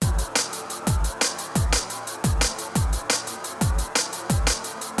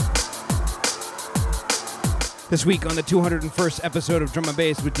This week on the 201st episode of Drum and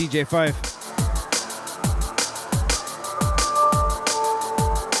Bass with DJ Fife.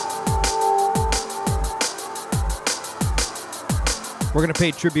 We're going to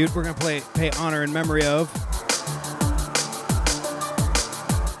pay tribute, we're going to pay honor in memory of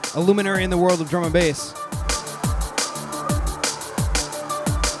a luminary in the world of drum and bass.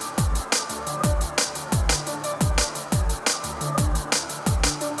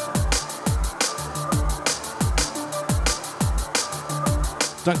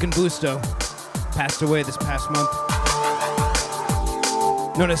 Duncan Busto passed away this past month.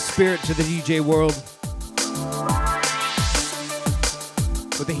 Known as Spirit to the DJ world,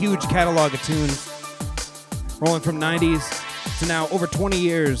 with a huge catalog of tunes, rolling from 90s to now over 20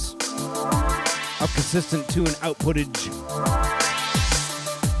 years of consistent tune outputtage.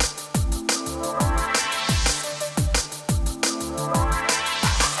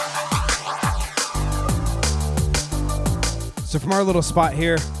 So from our little spot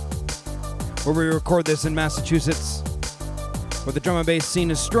here, where we record this in Massachusetts, where the drum and bass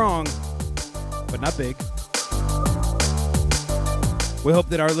scene is strong, but not big, we hope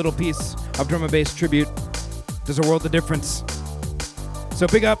that our little piece of drum and bass tribute does a world of difference. So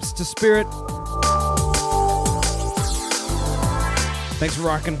big ups to Spirit. Thanks for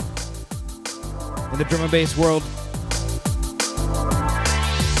rocking in the drum and bass world.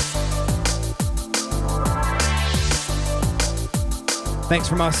 Thanks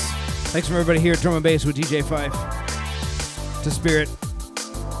from us. Thanks from everybody here at Drum and Bass with DJ Fife. To Spirit.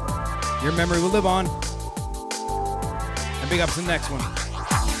 Your memory will live on. And big ups to the next one.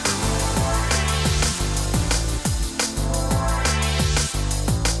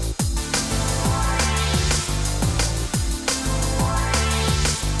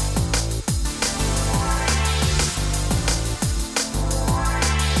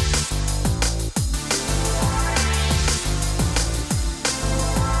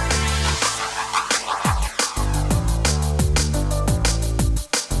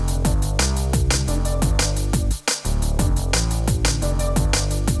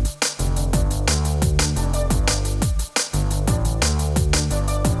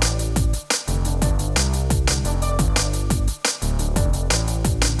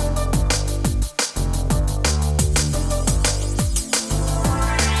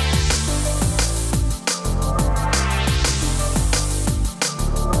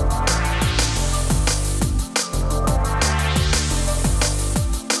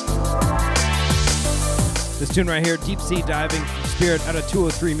 Tune right here, Deep Sea Diving from Spirit out of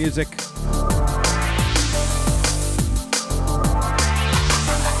 203 Music.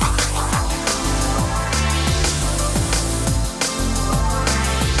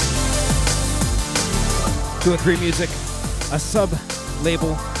 Music, a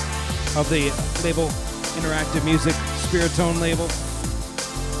sub-label of the label Interactive Music, Spiritone label.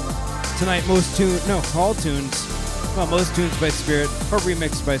 Tonight, all tunes, well, most tunes by Spirit, or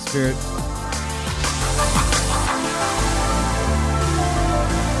remixed by Spirit.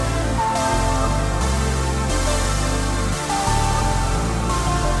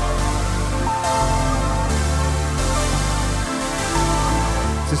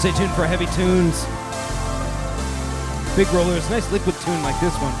 So stay tuned for heavy tunes, big rollers, nice liquid tune like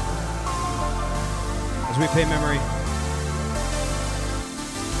this one, as we pay memory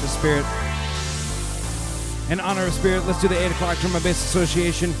to Spirit. In honor of Spirit, let's do the 8 o'clock Drum and Bass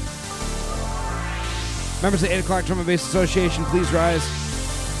Association. Members of the 8 o'clock Drum and Bass Association, please rise.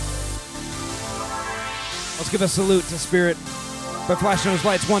 Let's give a salute to Spirit by flashing those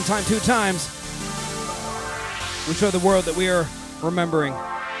lights 1 time, 2 times. We show the world that we are remembering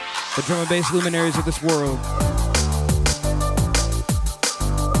the drum and bass luminaries of this world.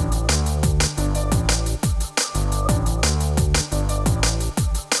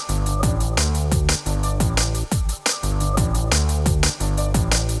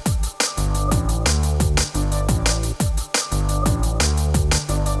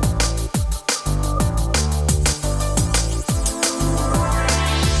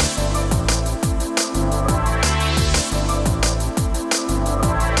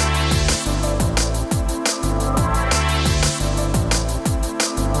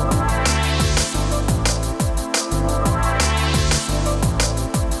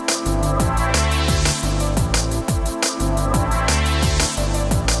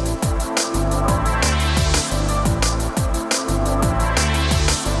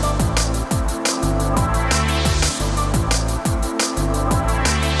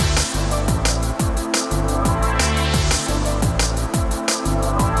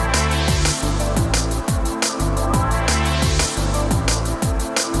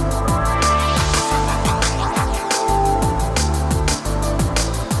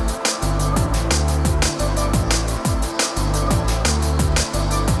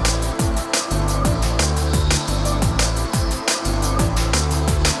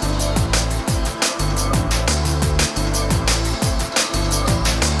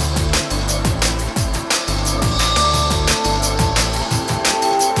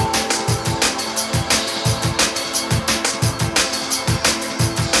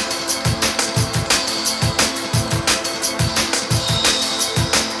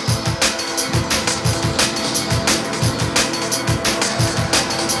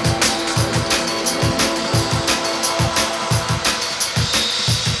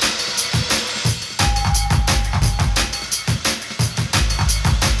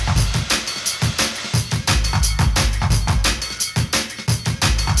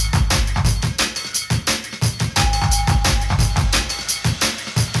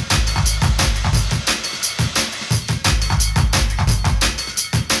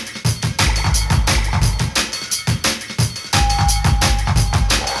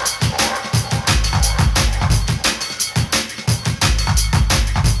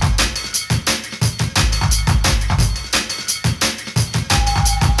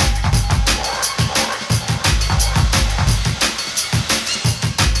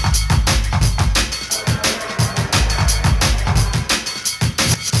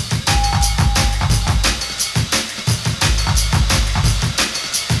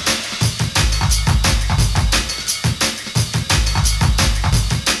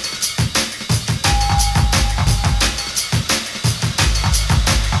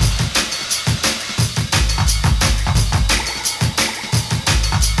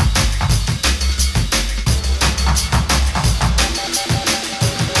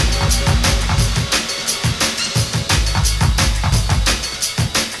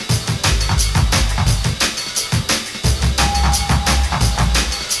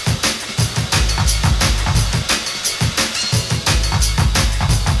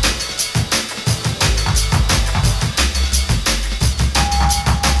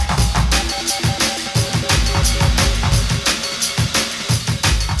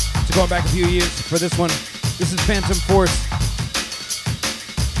 So going back a few years for this one, this is Phantom Force.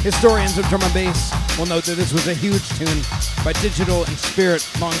 Historians of drum and bass will note that this was a huge tune by Digital and Spirit,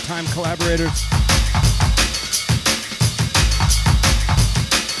 longtime collaborators.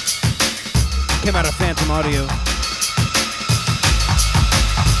 Came out of Phantom Audio,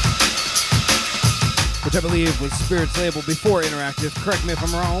 which I believe was Spirit's label before Interactive. Correct me if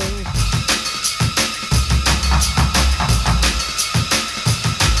I'm wrong.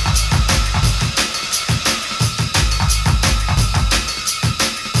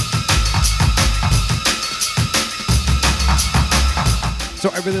 So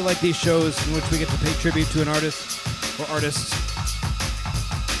I really like these shows in which we get to pay tribute to an artist or artists,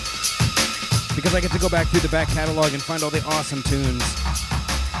 because I get to go back through the back catalog and find all the awesome tunes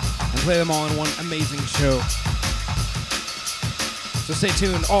and play them all in one amazing show. So stay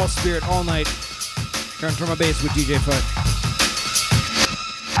tuned, all Spirit, all night, here on Drum and Bass with DJ Fudd.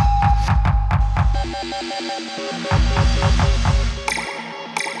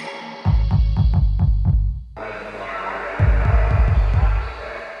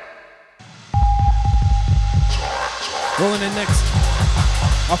 Rolling in next,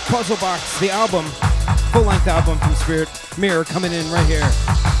 off Puzzle Box, the album, full-length album from Spirit, Mirror, coming in right here.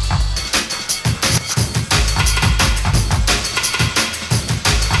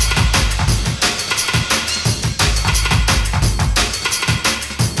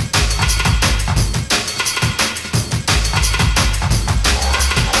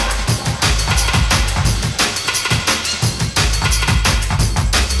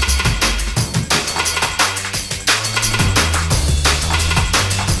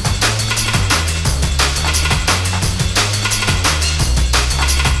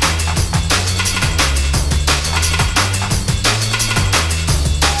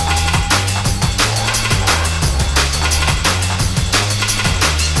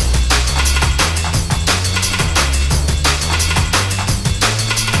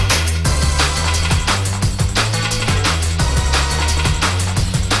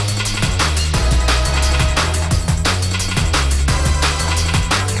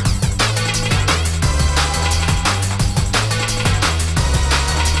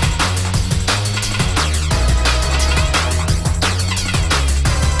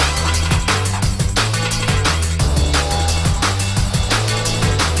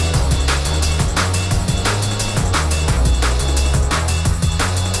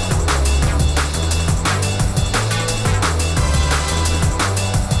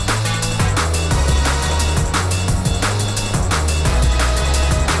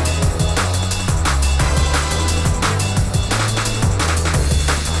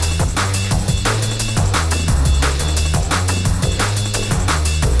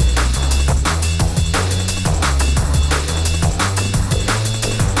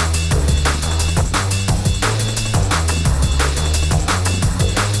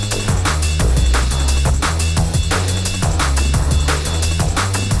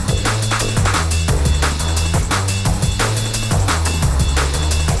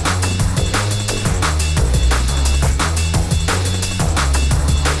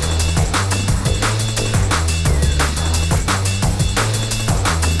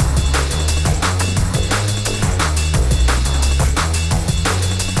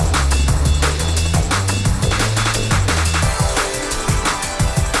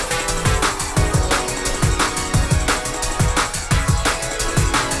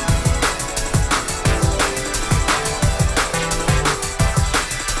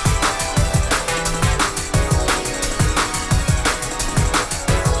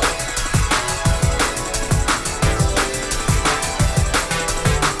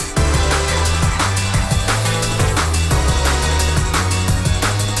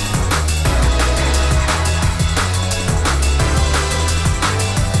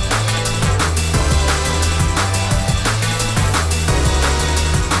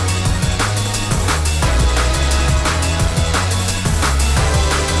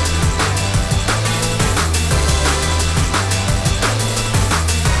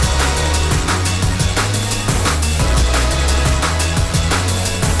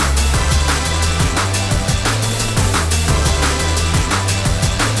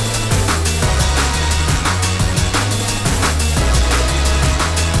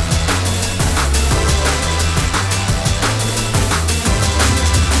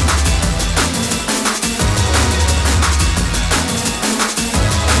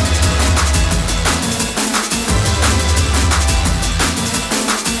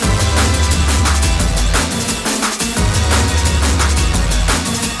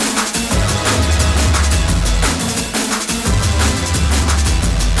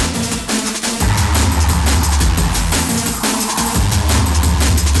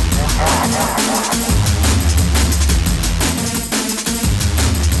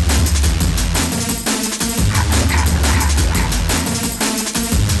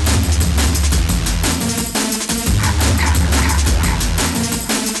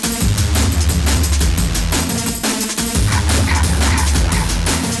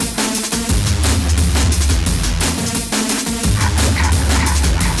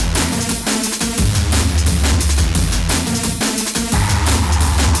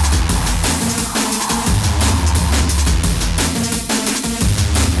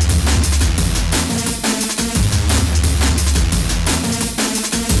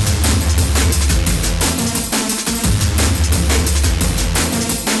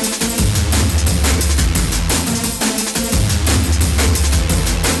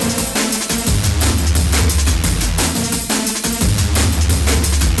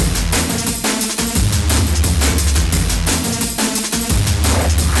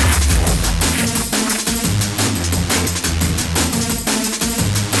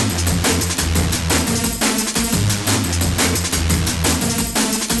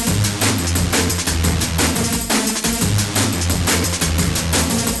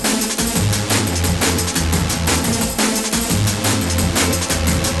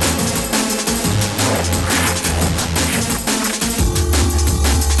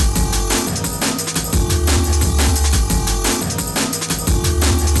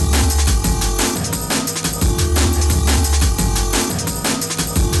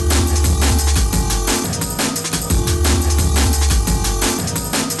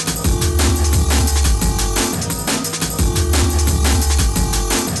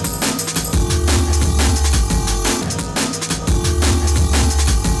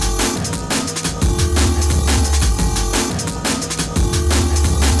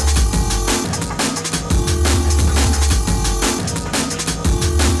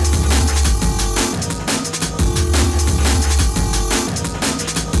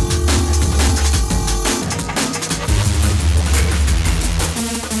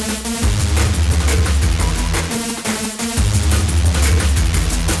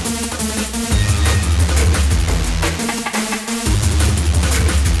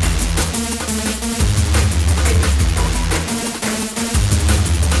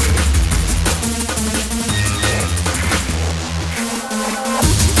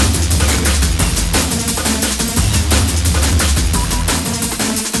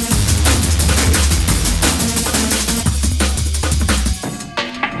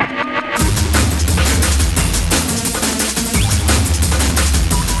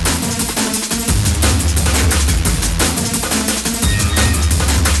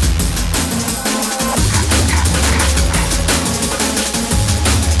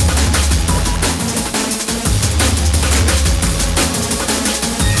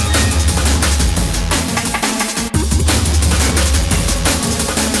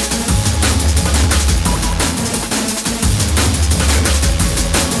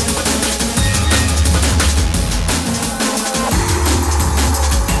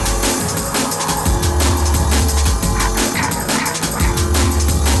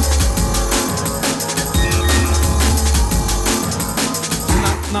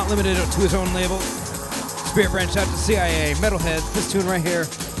 Limited to his own label. Spirit branched out to CIA, Metalheadz. This tune right here,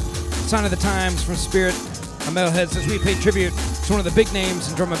 Sign of the Times from Spirit on Metalheadz, as we pay tribute to one of the big names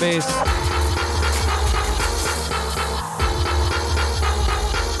in drum and bass.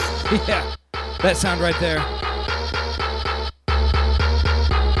 Yeah, that sound right there.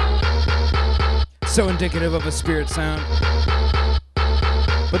 So indicative of a Spirit sound.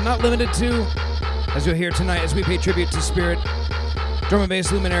 But not limited to, as you'll hear tonight as we pay tribute to Spirit. Drum and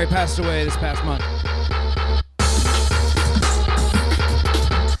bass luminary passed away this past month.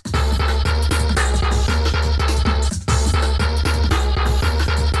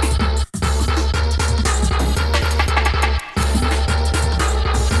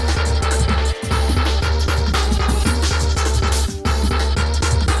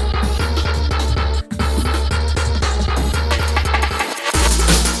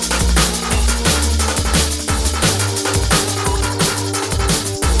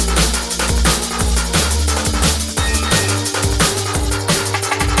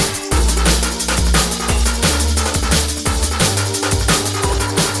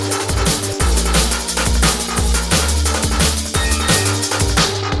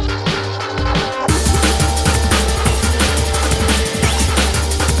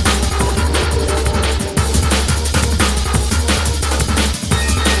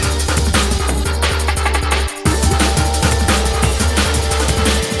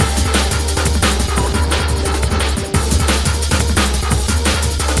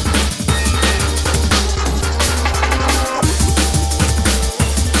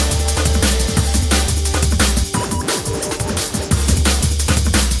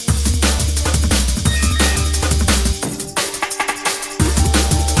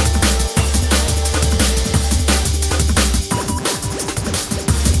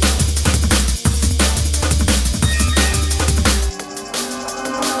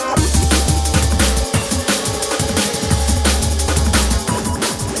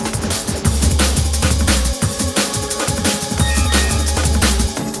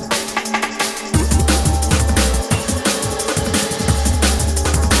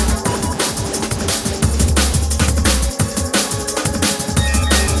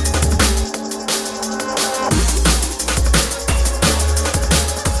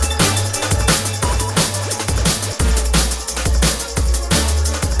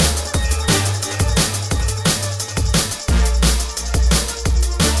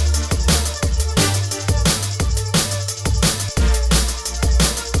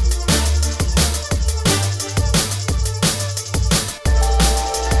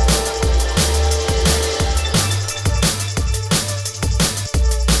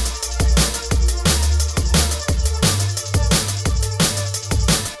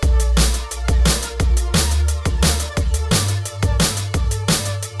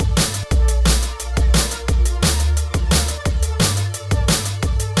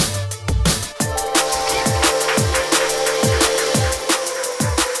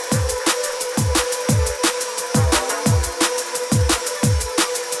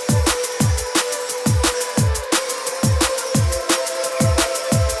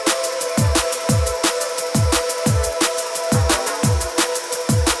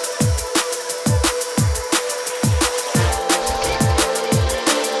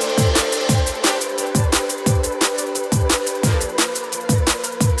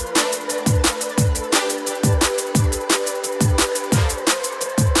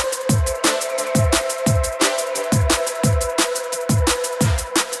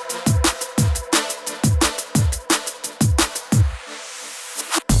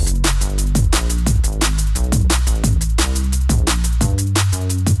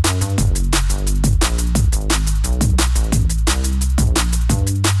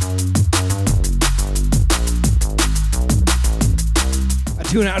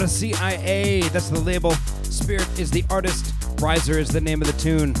 Tune out of CIA, that's the label. Spirit is the artist. Riser is the name of the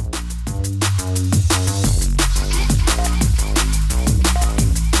tune.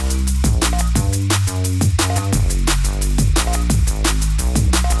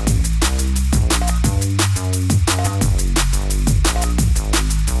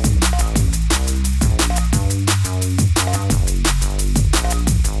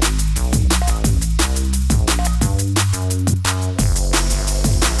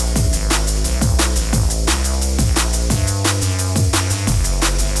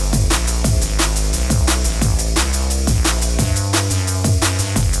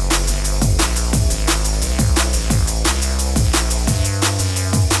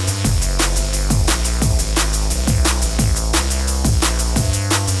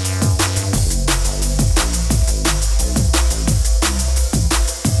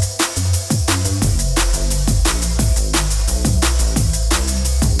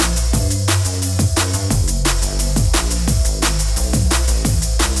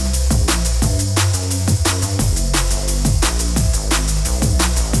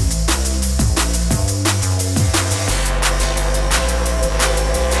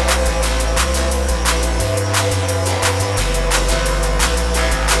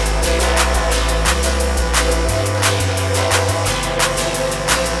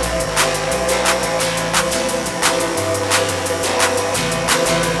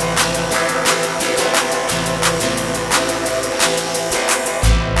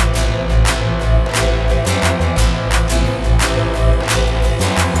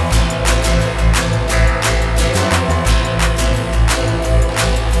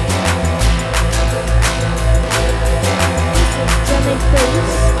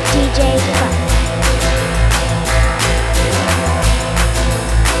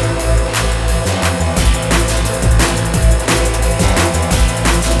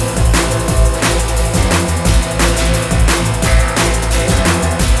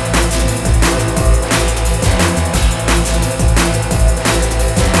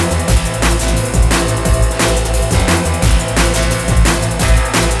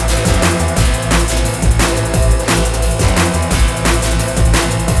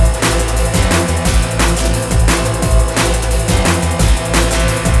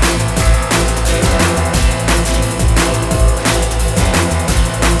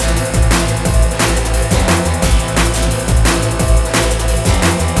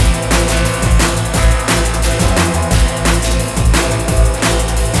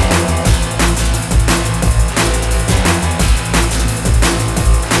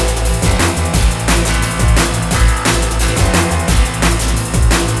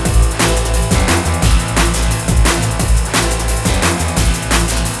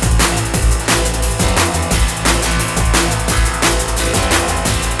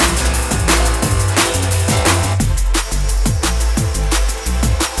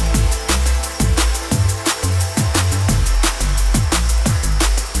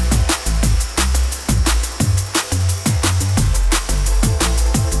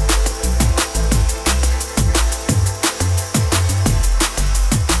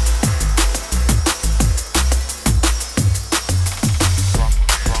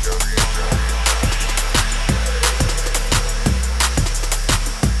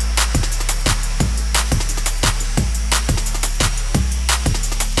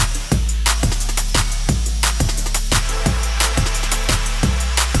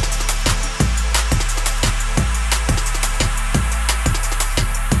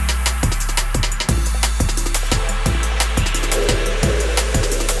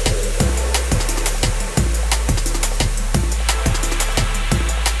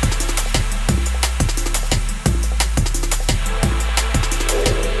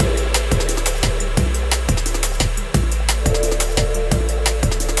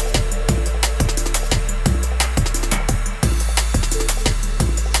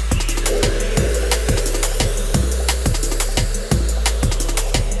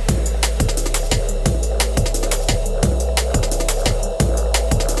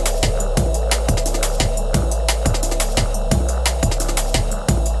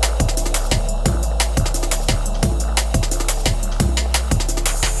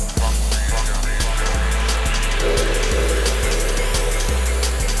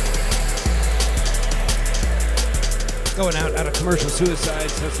 Going out of Commercial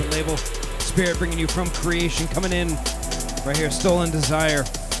Suicides. That's the label. Spirit bringing you From Creation. Coming in right here, Stolen Desire.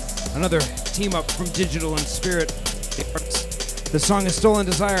 Another team up from Digital and Spirit. The song is Stolen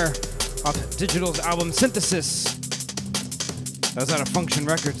Desire off Digital's album Synthesis. That was out of Function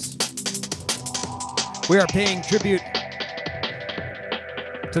Records. We are paying tribute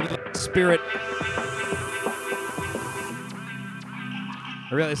to the Spirit. I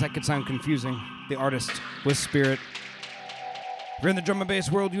realize that could sound confusing. The artist was Spirit. If you're in the drum and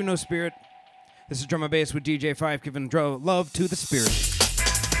bass world, you know Spirit. This is Drum and Bass with DJ 5 giving love to the Spirit.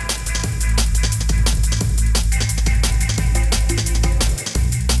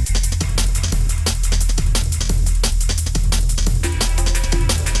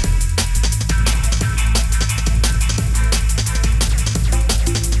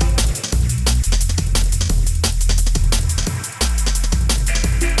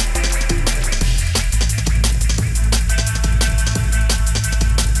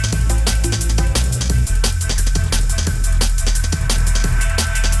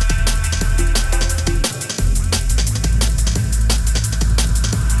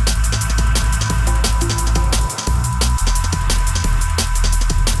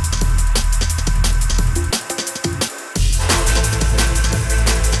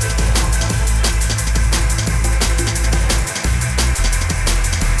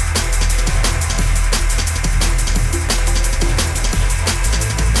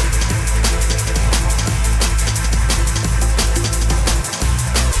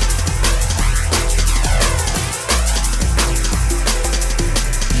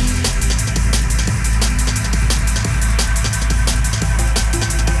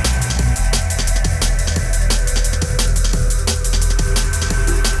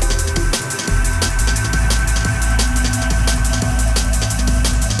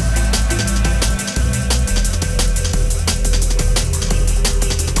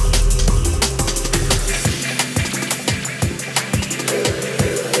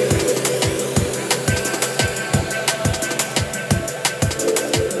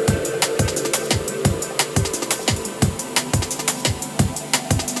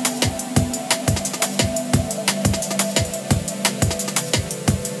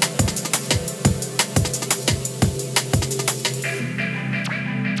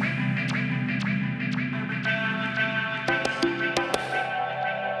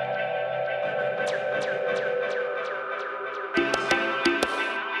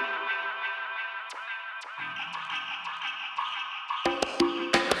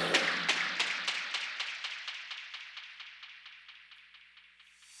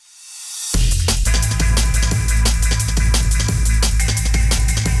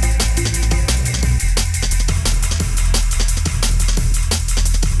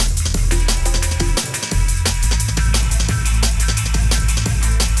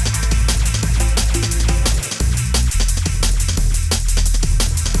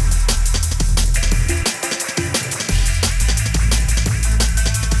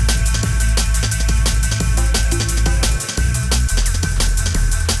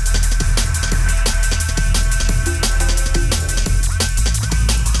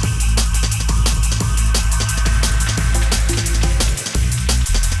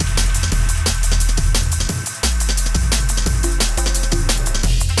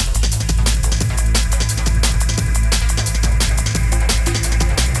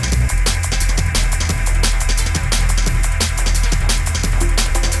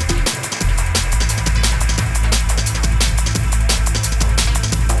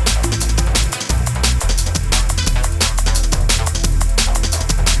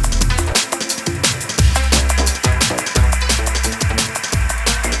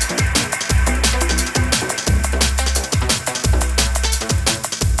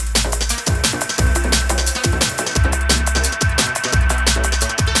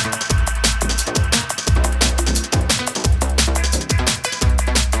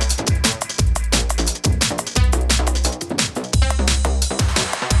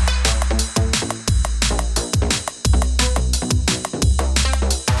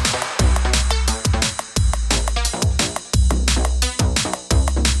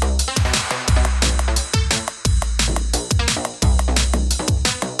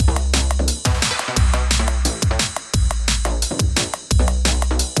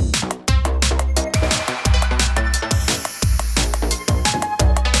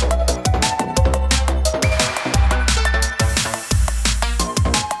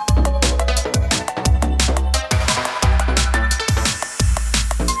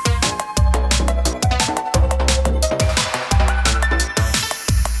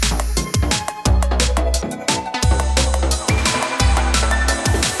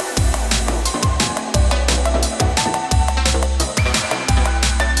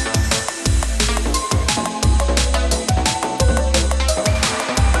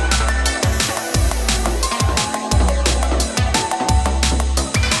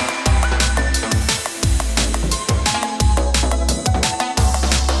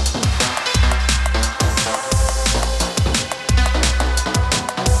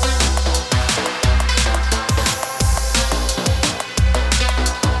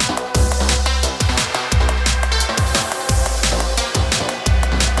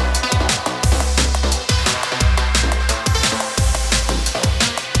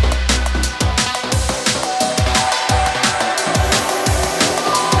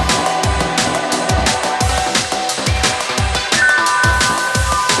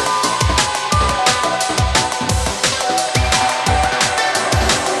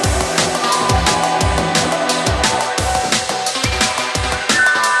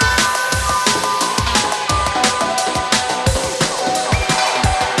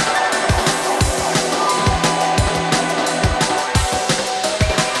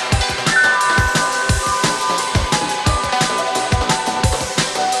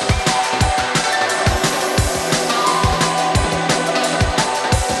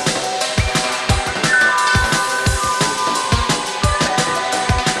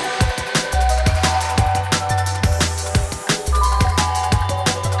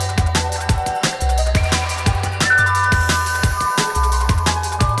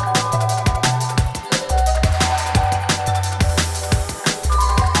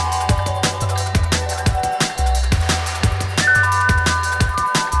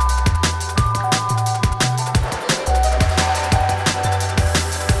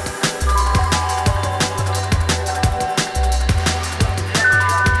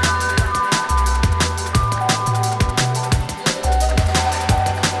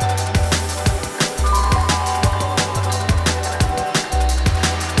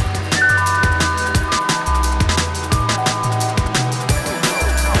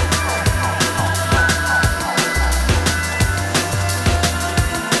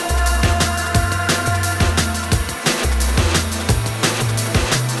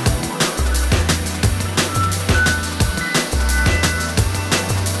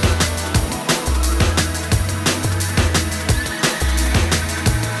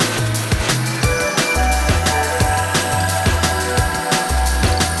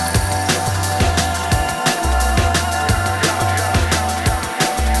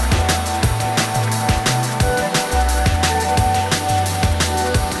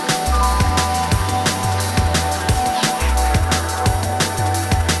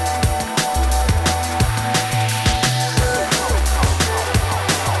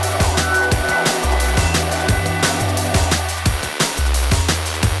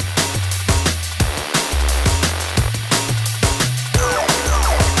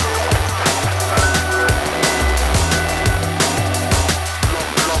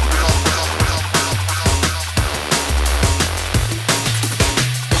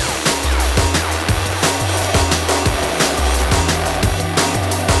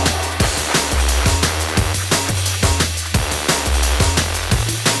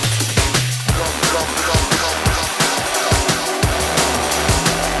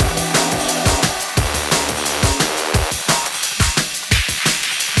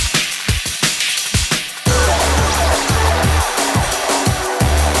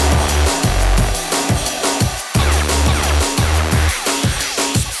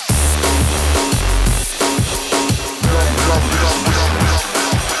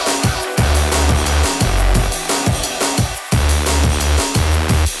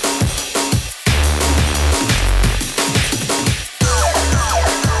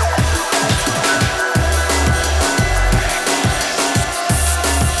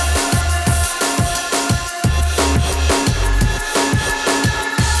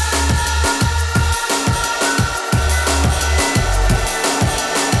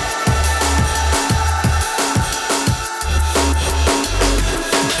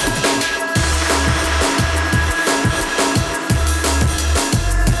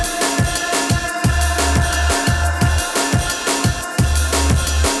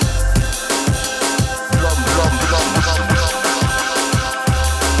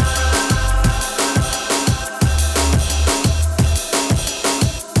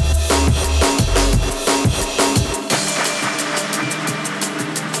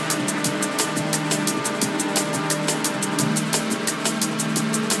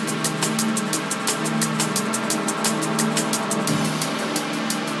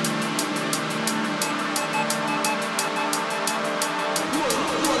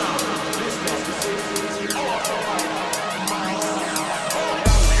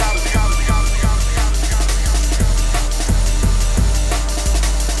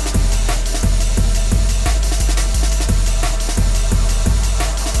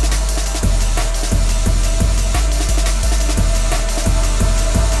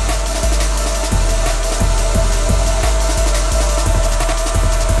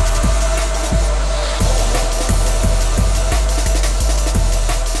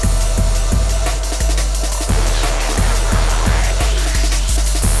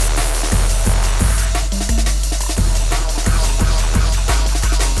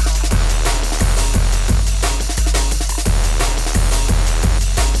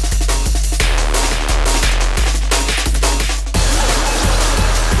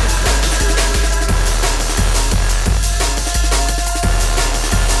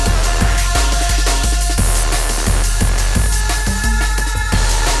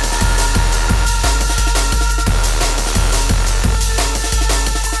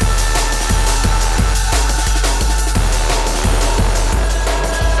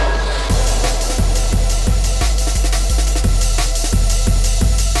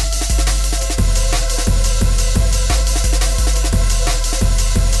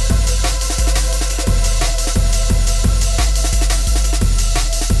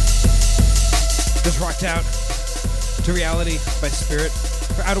 reached out to Reality by Spirit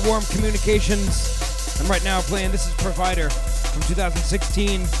for Out of Warm Communications. I'm right now playing This Is Provider from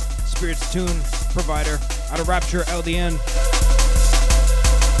 2016, Spirit's tune, Provider, out of Rapture LDN.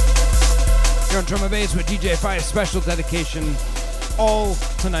 You're on Drum and Bass with DJ Five, special dedication all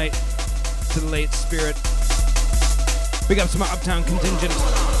tonight to the late Spirit. Big ups to my Uptown contingent,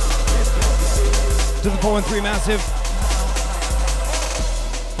 to the 413 Massive,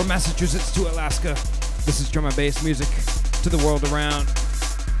 from Massachusetts to Alaska. This is Drum and Bass music to the world around.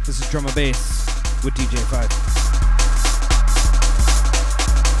 This is Drum and Bass with DJ Five.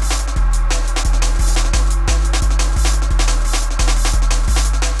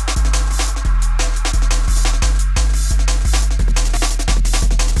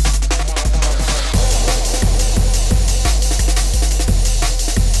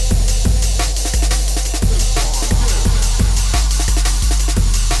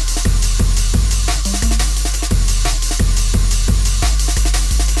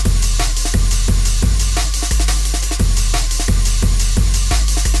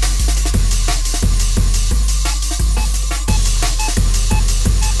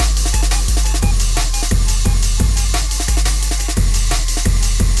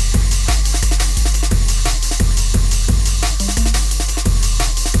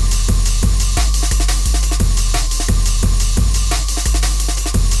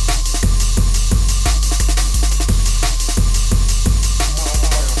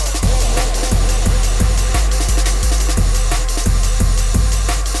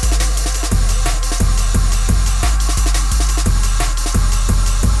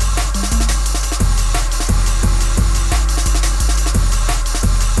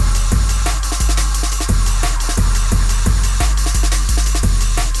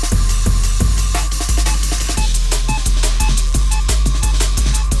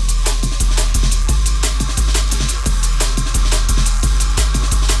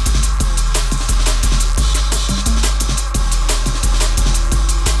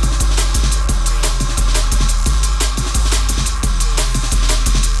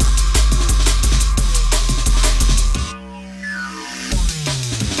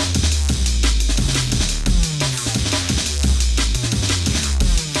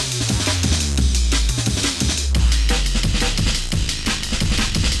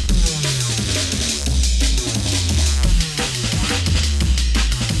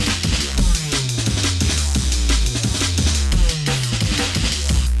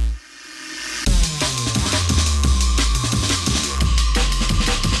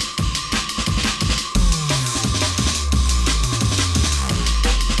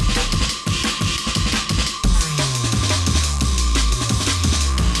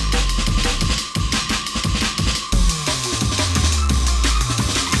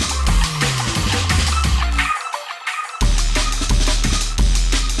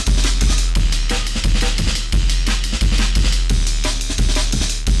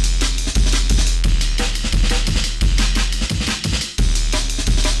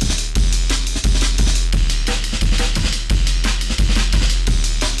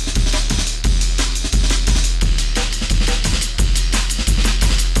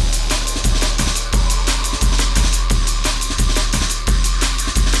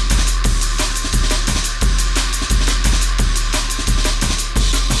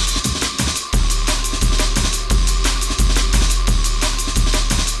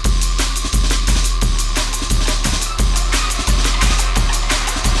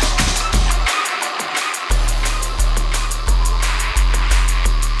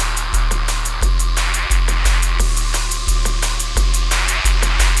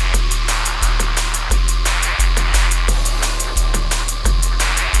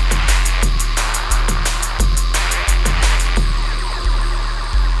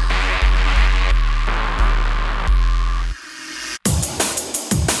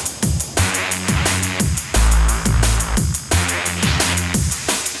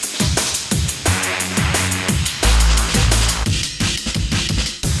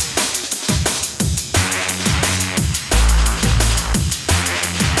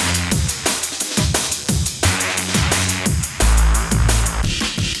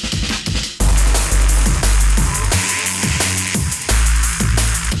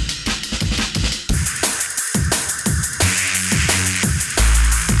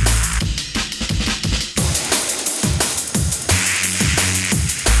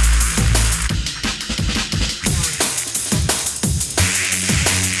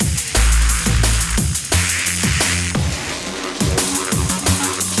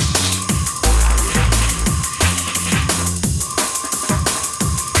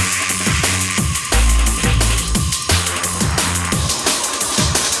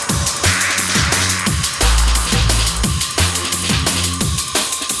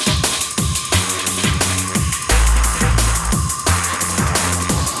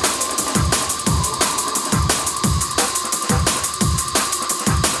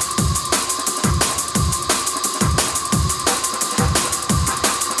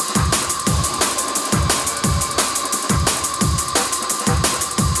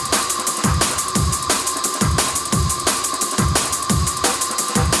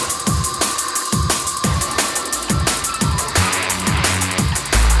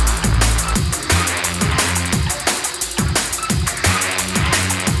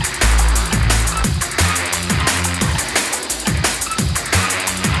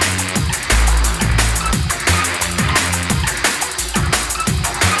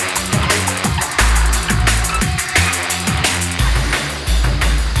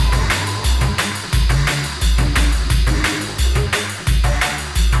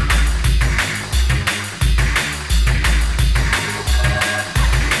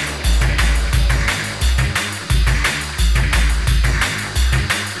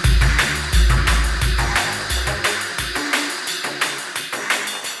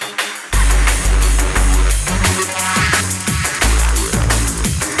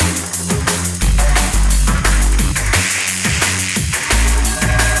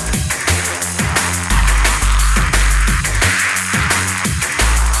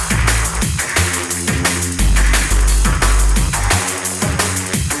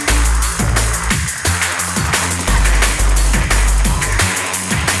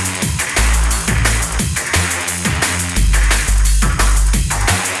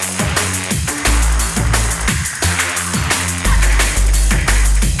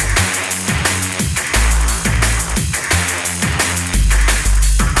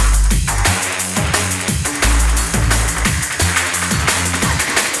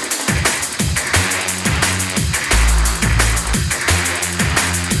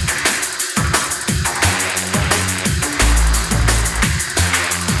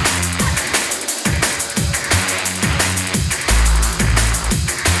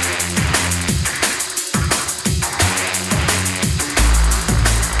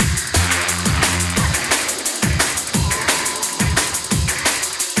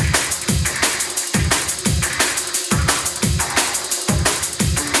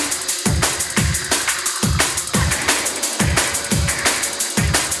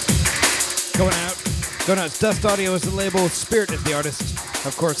 Going out. Going out. Dust Audio is the label. Spirit is the artist,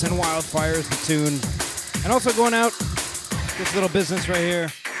 of course, and Wildfire is the tune. And also going out, this little business right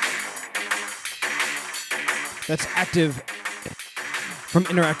here. That's Active from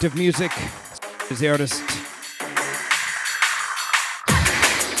Interactive Music is the artist.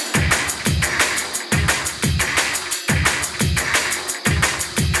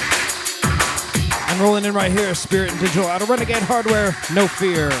 And rolling in right here, Spirit and Digital out of Renegade Hardware, No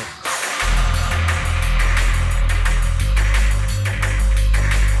Fear.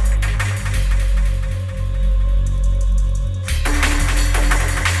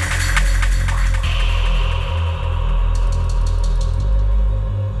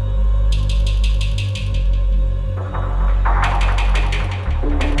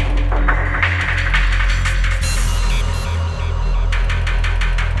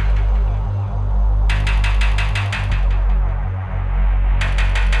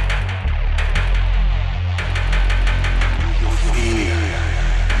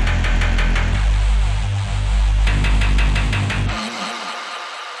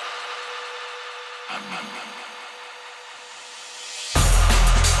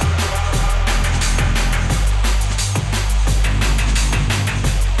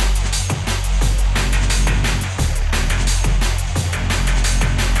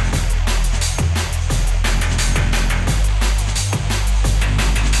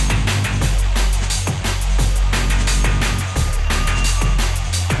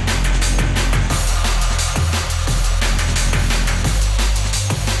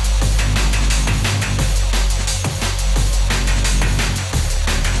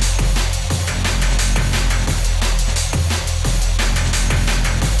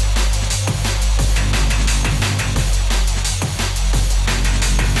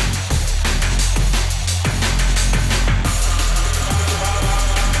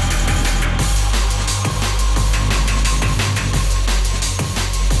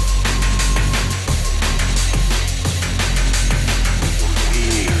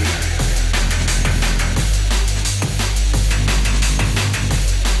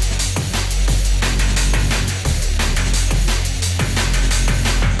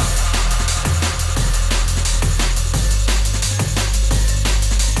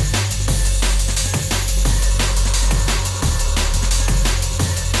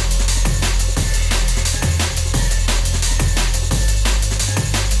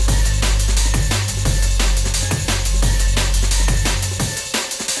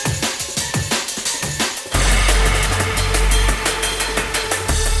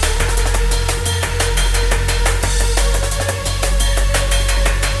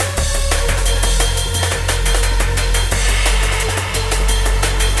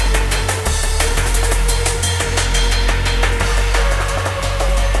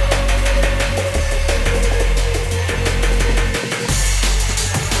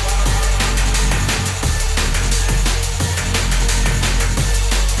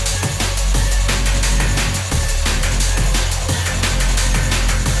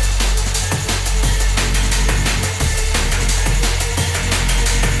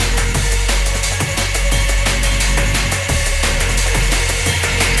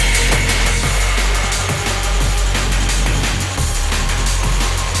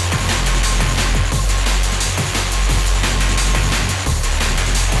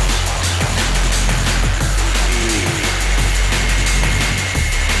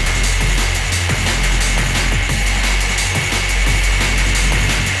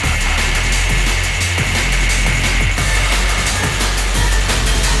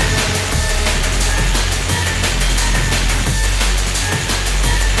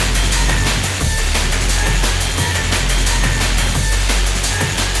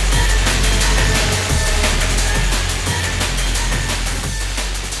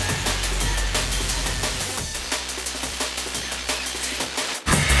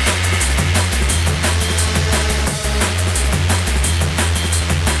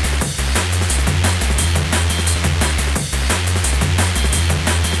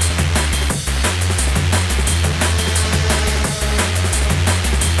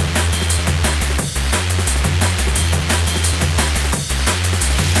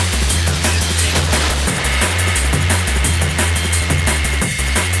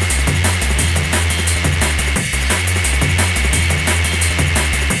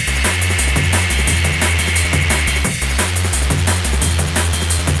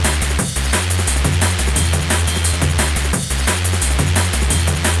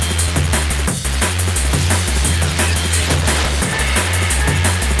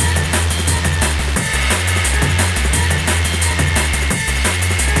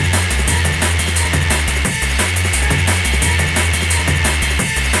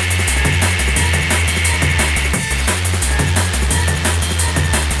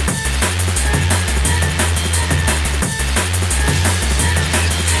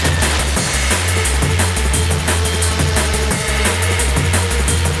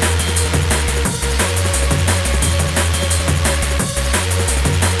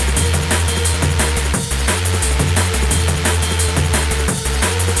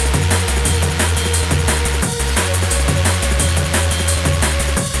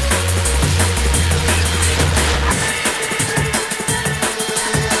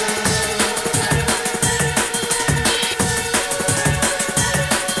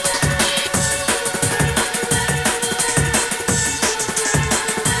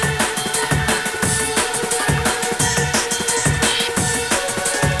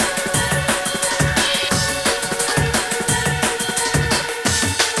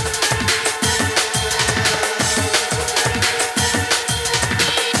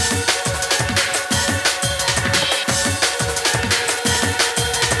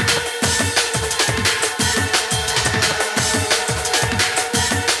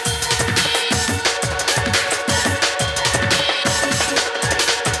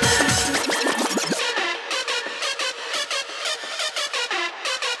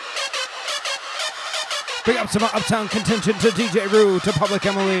 ups of my uptown contingent to DJ Rue, to Public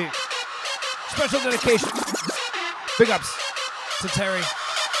Emily. Special dedication. Big ups to Terry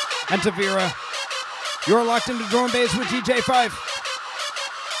and to Vera. You're locked into Drum and Bass with DJ 5.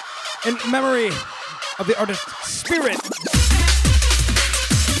 In memory of the artist Spirit.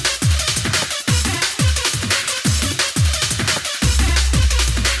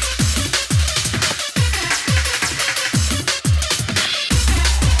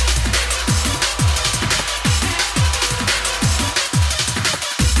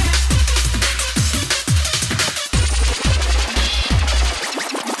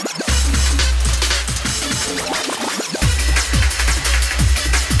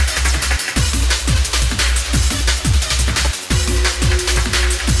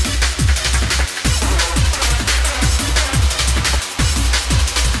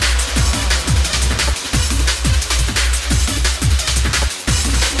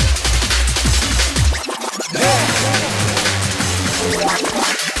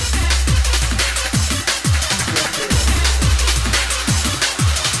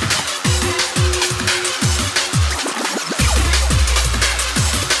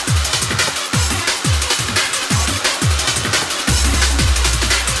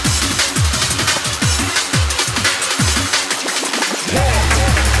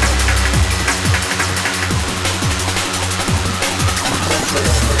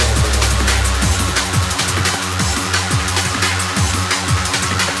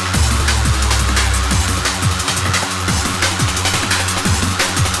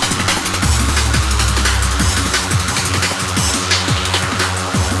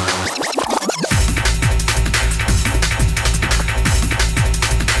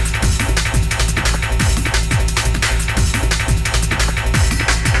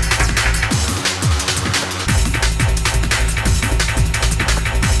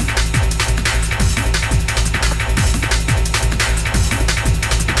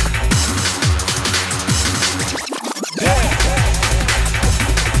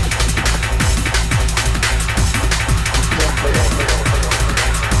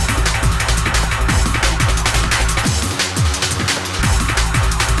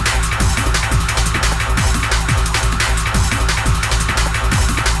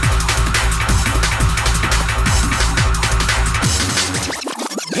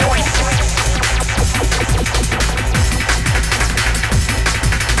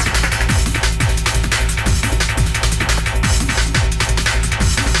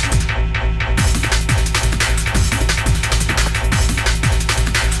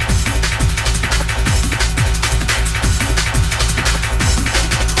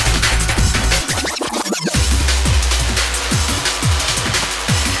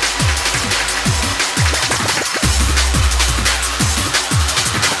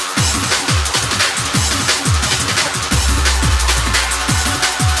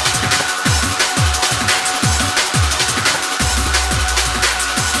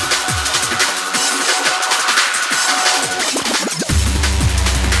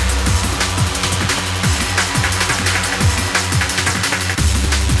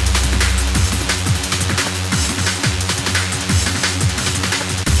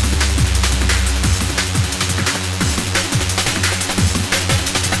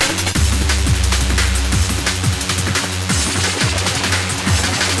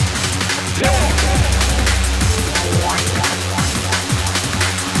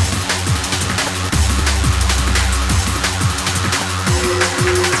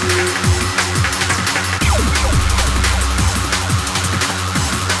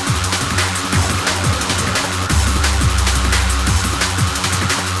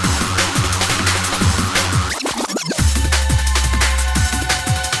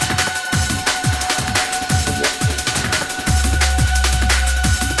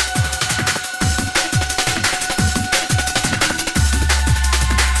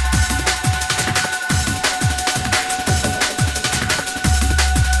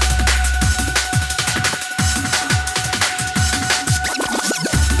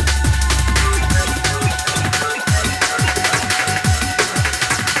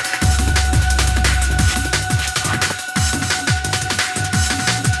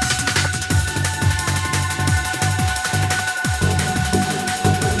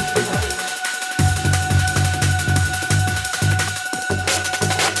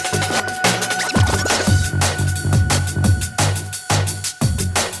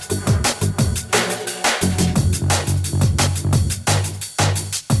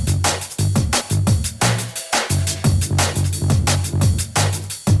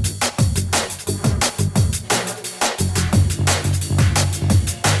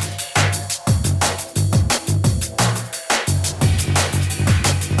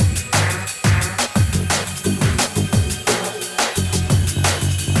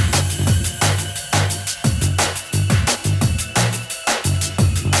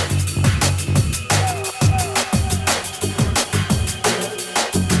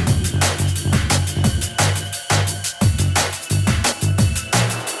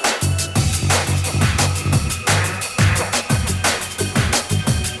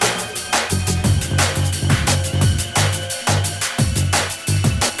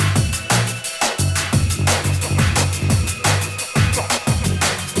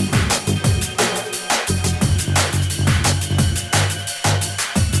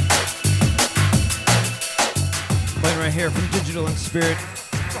 Spirit.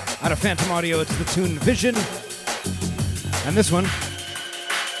 Out of Phantom Audio, it's the tune Vision. And this one,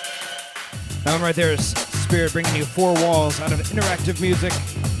 that one right there is Spirit bringing you Four Walls out of Interactive Music.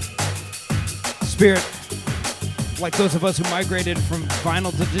 Spirit, like those of us who migrated from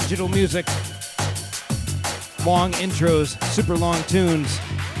vinyl to digital music, long intros, super long tunes,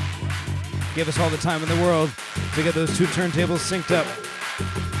 gave us all the time in the world to get those two turntables synced up.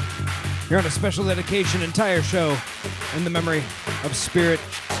 Here on a special dedication, entire show in the memory of Spirit.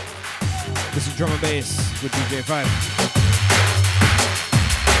 This is Drum and Bass with DJ 5.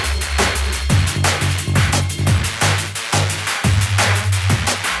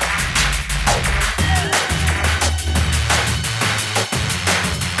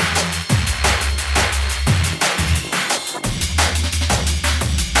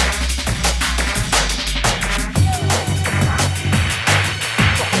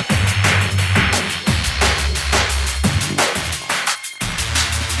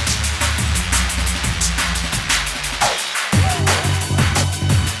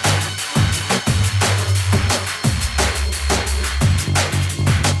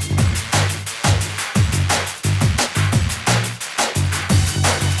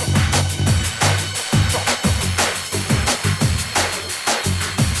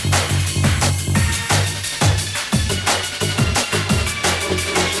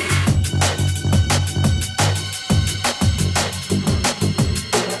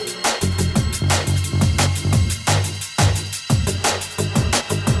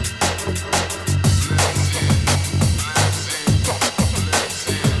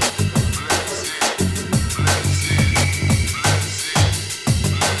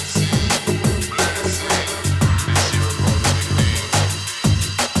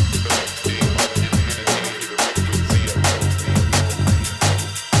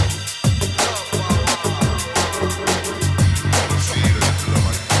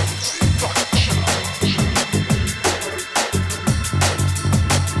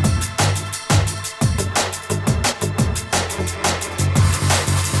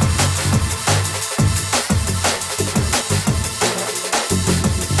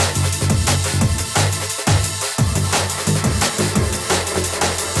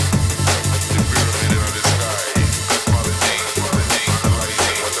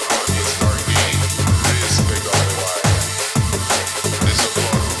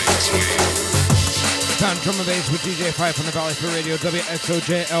 Drum and Bass with DJ 5 on the Valley Free Radio,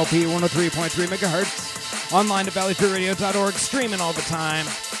 WXOJLP 103.3 megahertz. Online at valleyfreeradio.org, streaming all the time.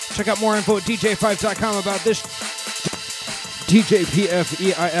 Check out more info at dj5.com about this DJ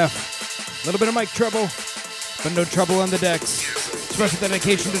PFEIF. A little bit of mic trouble, but no trouble on the decks. Special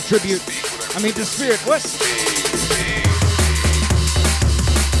dedication to to Spirit. What?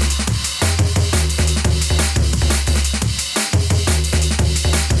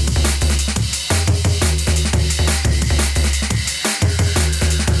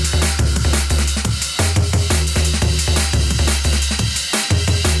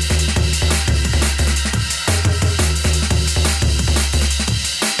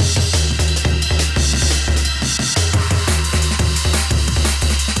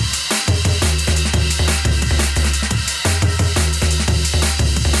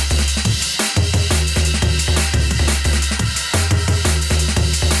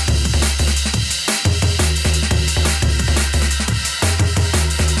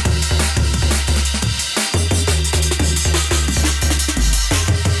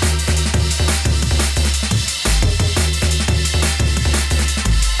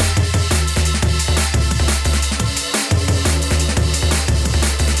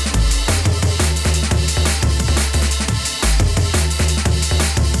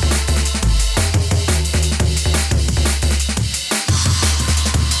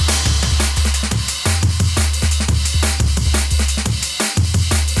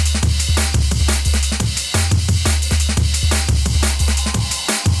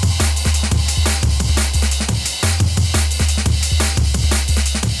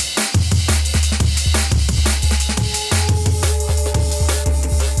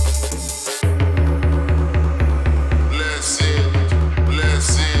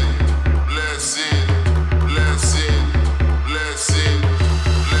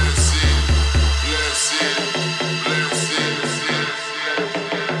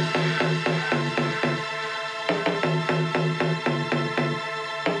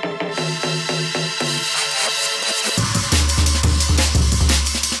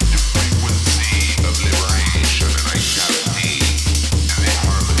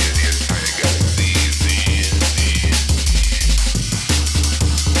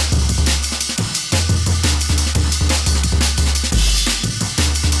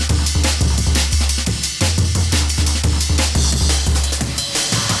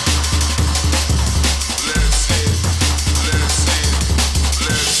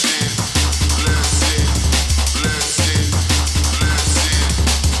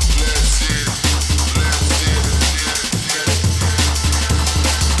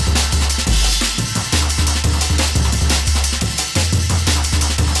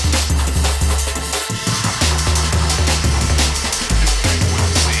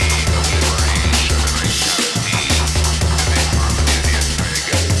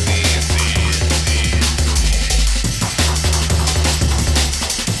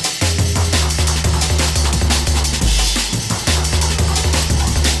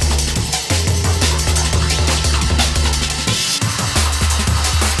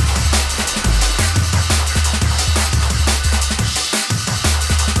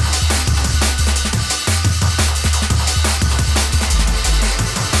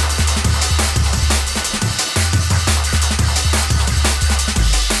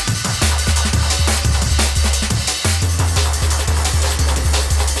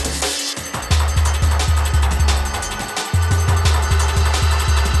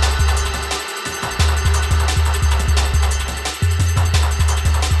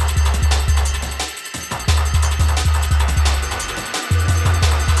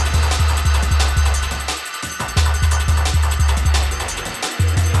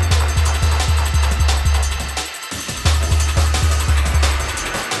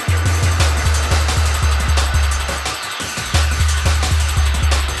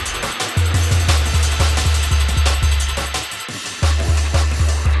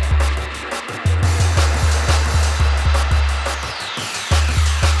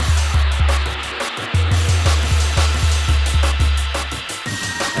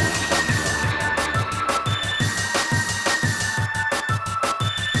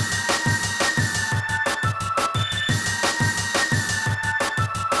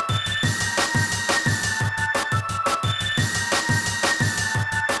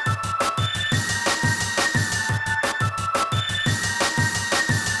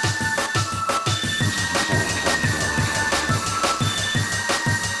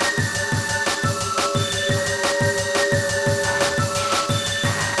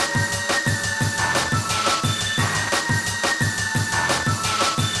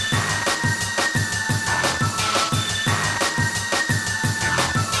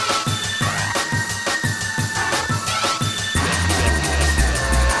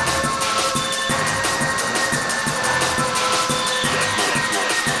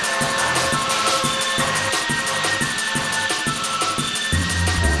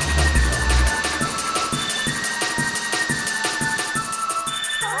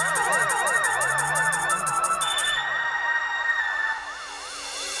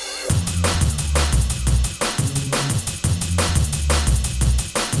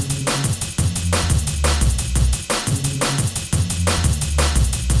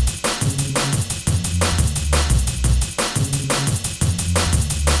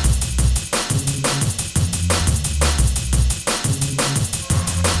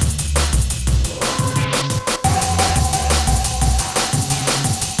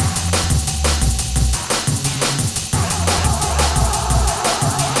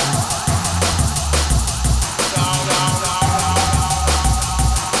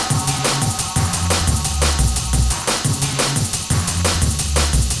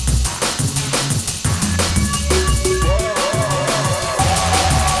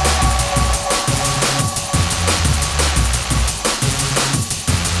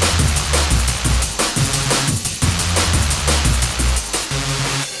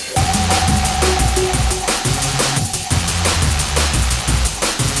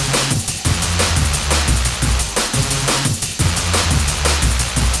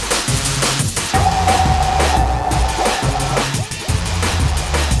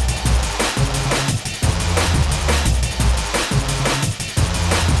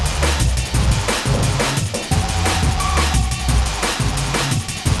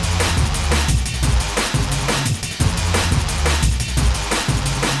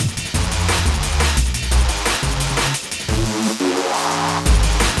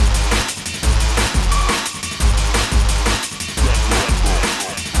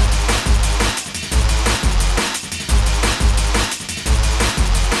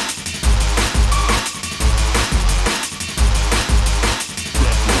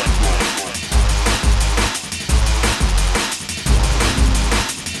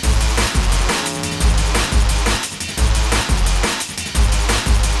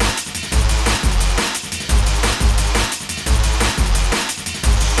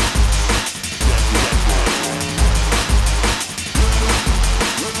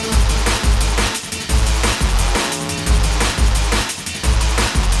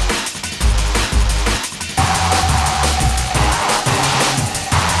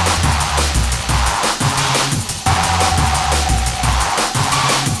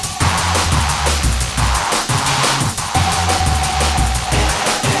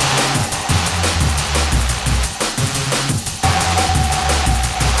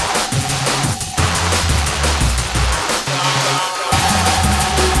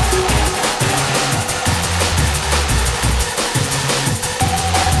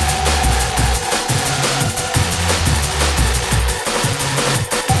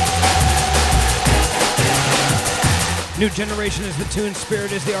 New Generation is the tune,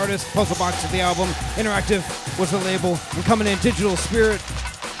 Spirit is the artist, Puzzle Box is the album, Interactive was the label, and coming in Digital Spirit.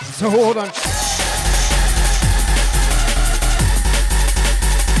 So hold on.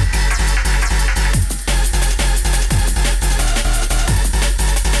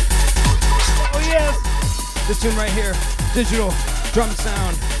 Oh yes! This tune right here, Digital, drum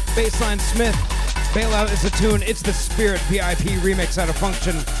sound, bassline Smith, Bailout is the tune, it's the Spirit VIP remix out of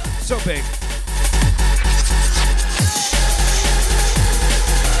Function. So big.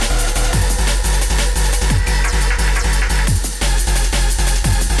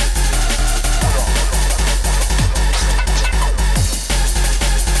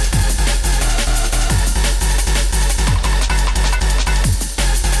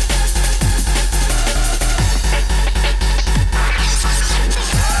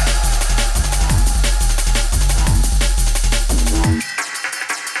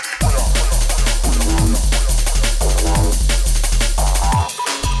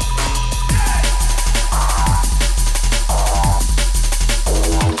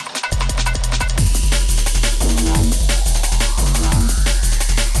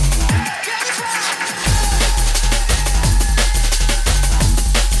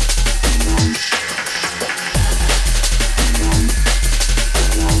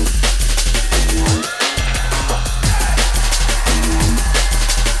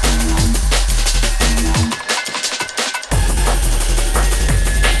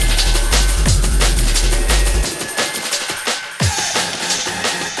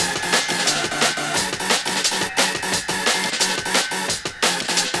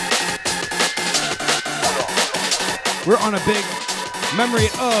 We're on a big memory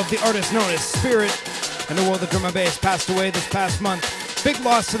of the artist known as Spirit in the world of drum and bass. Passed away this past month. Big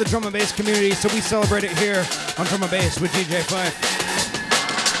loss to the drum and bass community, so we celebrate it here on Drum and Bass with DJ Fife.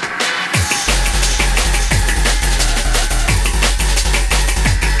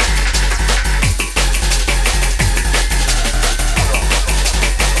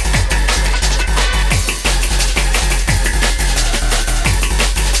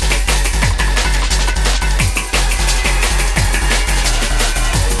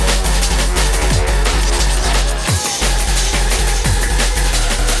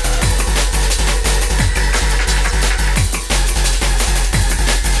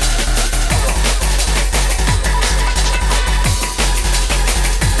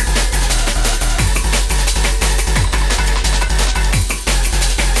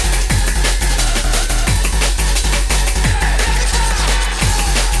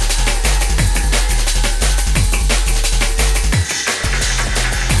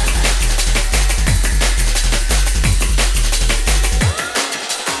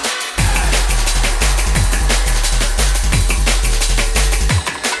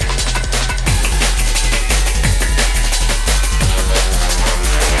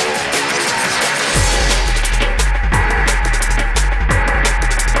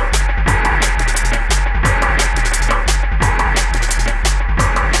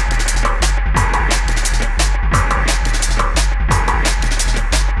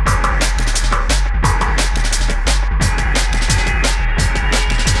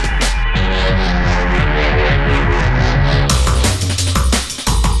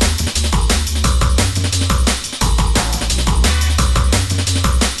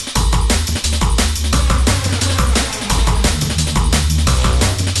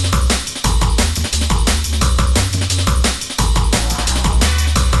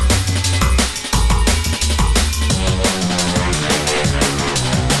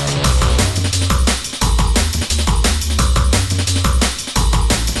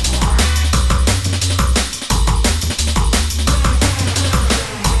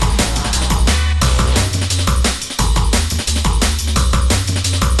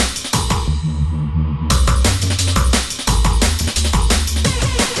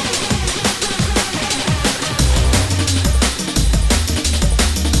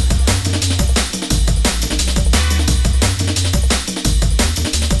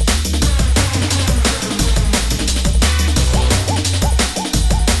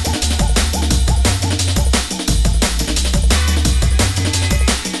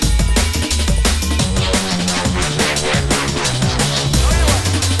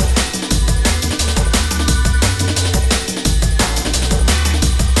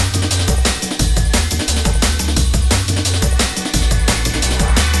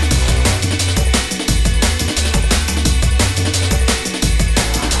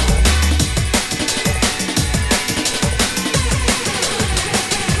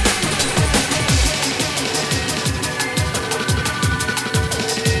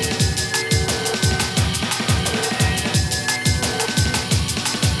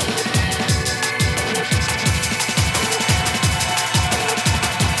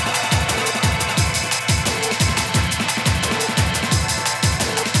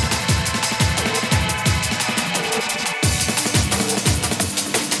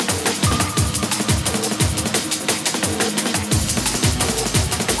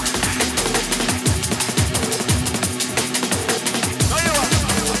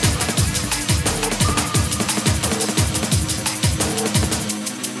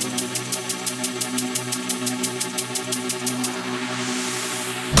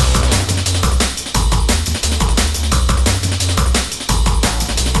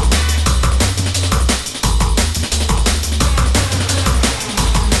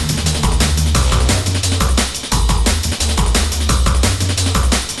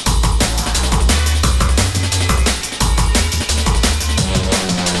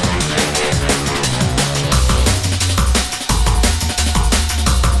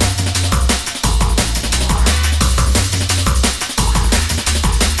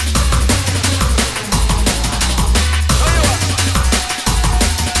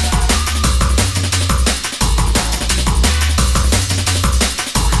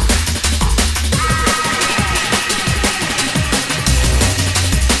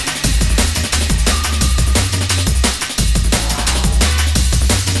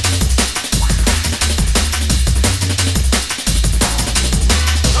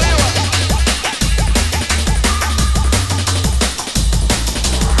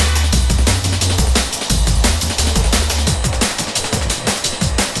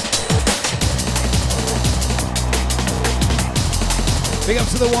 Big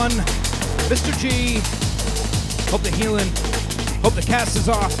ups to the one, Mr. G. Hope the healing, hope the cast is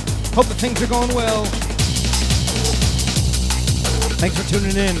off, hope that things are going well. Thanks for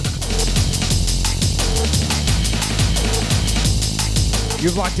tuning in.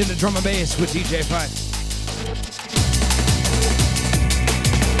 You've locked into Drum and Bass with DJ Fife.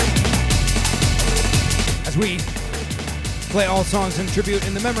 As we play all songs in tribute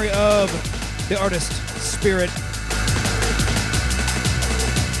in the memory of the artist Spirit.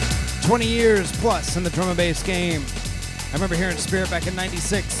 20 years plus in the drum and bass game. I remember hearing Spirit back in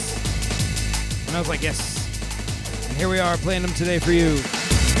 '96, and I was like, yes. And here we are playing them today for you.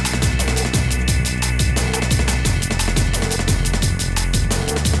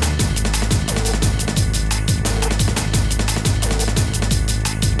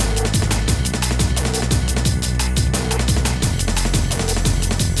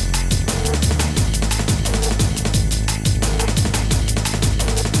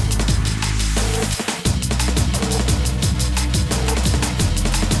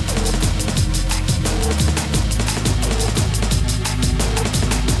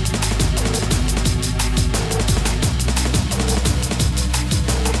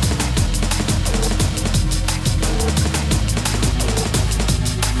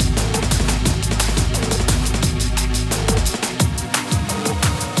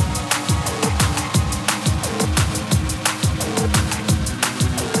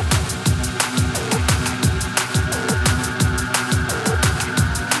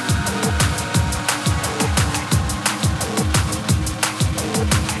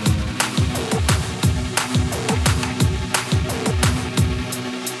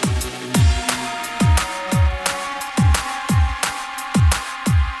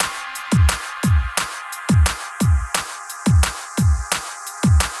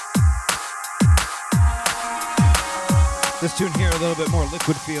 This tune here, a little bit more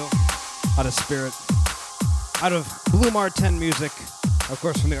liquid feel out of Spirit. Out of Blue Mar 10 music, of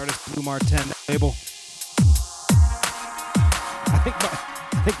course from the artist Blue Mar 10 label.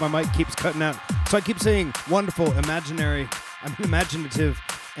 I think my mic keeps cutting out. So I keep saying wonderful, imaginative,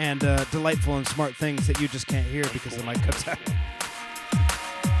 and delightful and smart things that you just can't hear because the mic cuts out.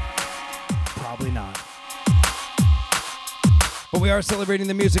 Probably not. But we are celebrating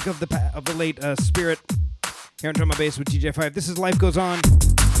the music of the late Spirit here on Drum and Bass with DJ Fife. This is Life Goes On.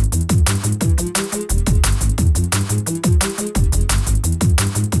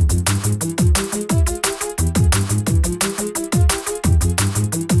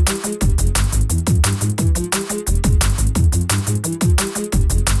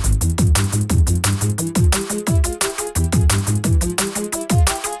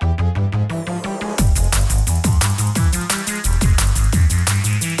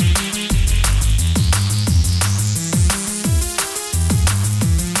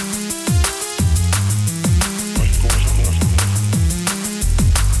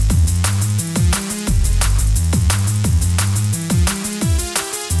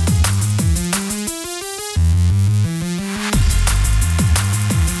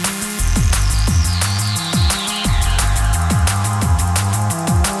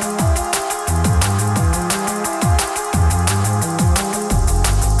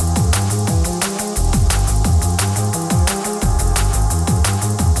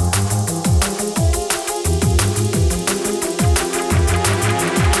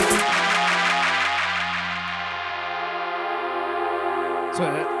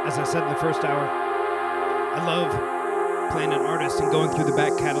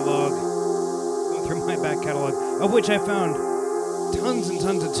 Which I found tons and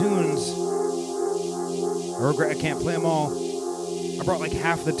tons of tunes. I regret I can't play them all. I brought like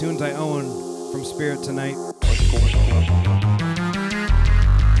half the tunes I own from Spirit tonight.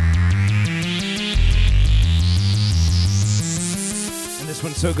 And this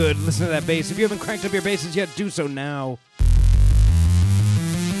one's so good. Listen to that bass. If you haven't cranked up your basses yet, do so now.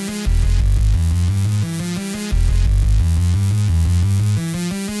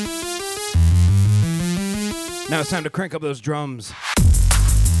 Now it's time to crank up those drums.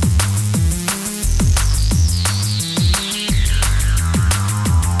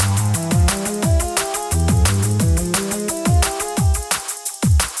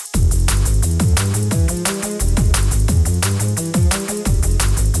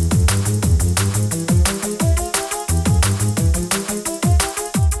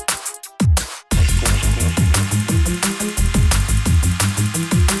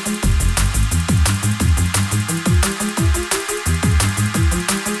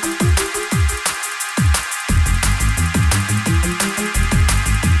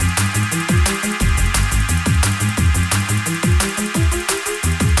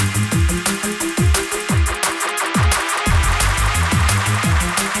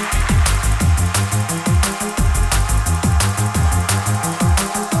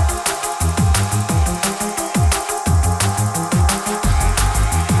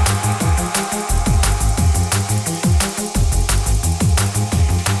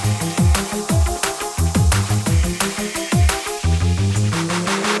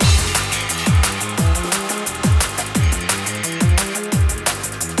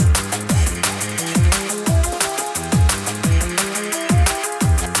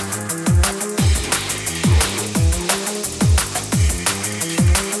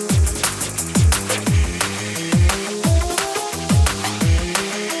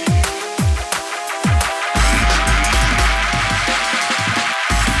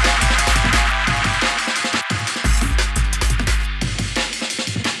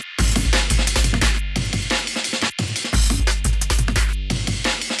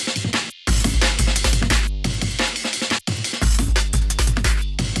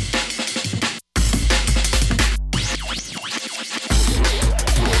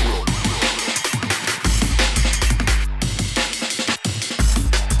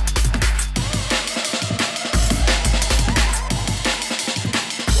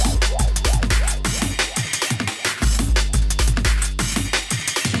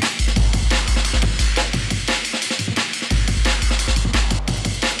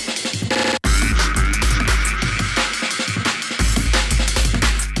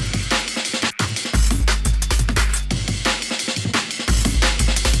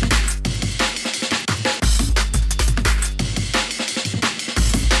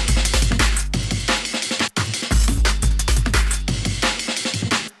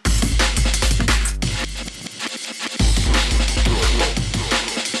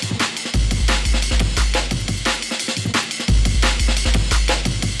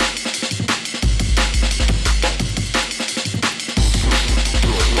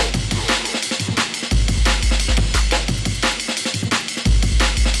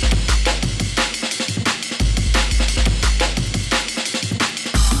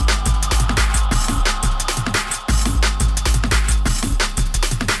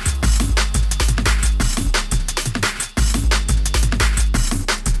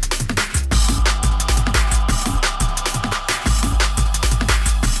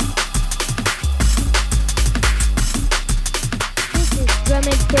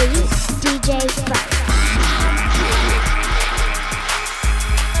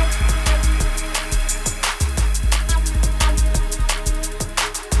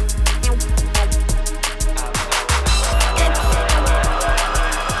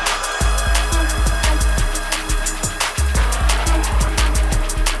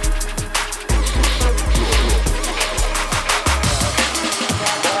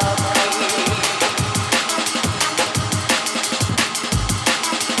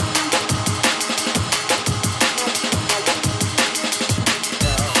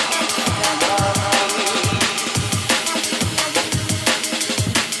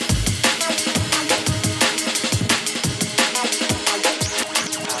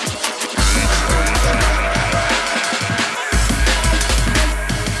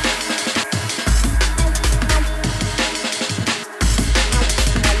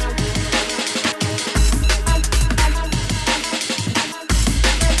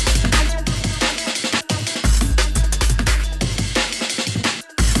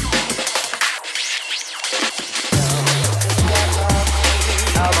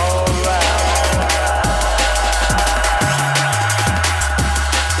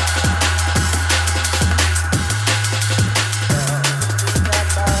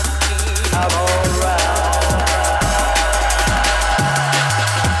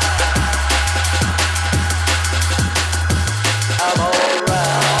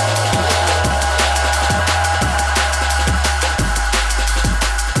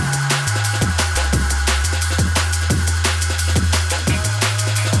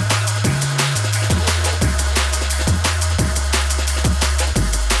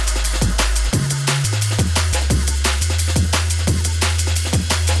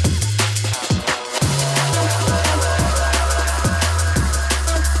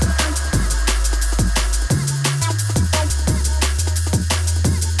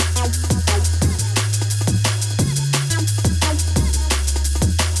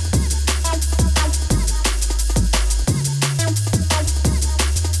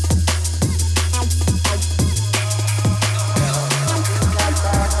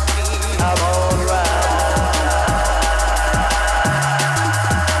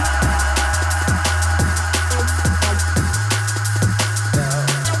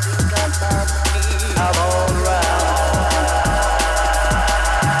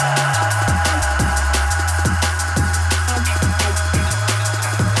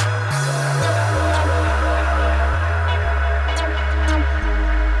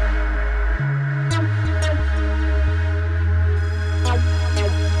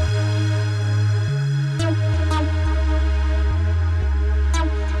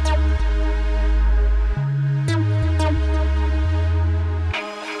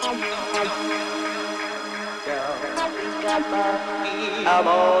 I'm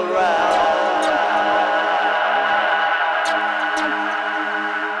alright.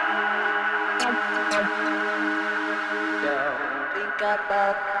 Don't think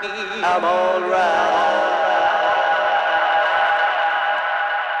about me. I'm alright.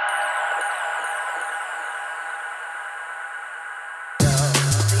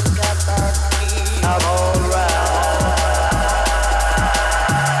 I'm alright.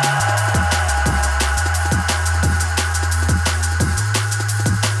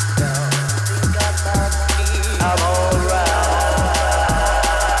 I'm alright.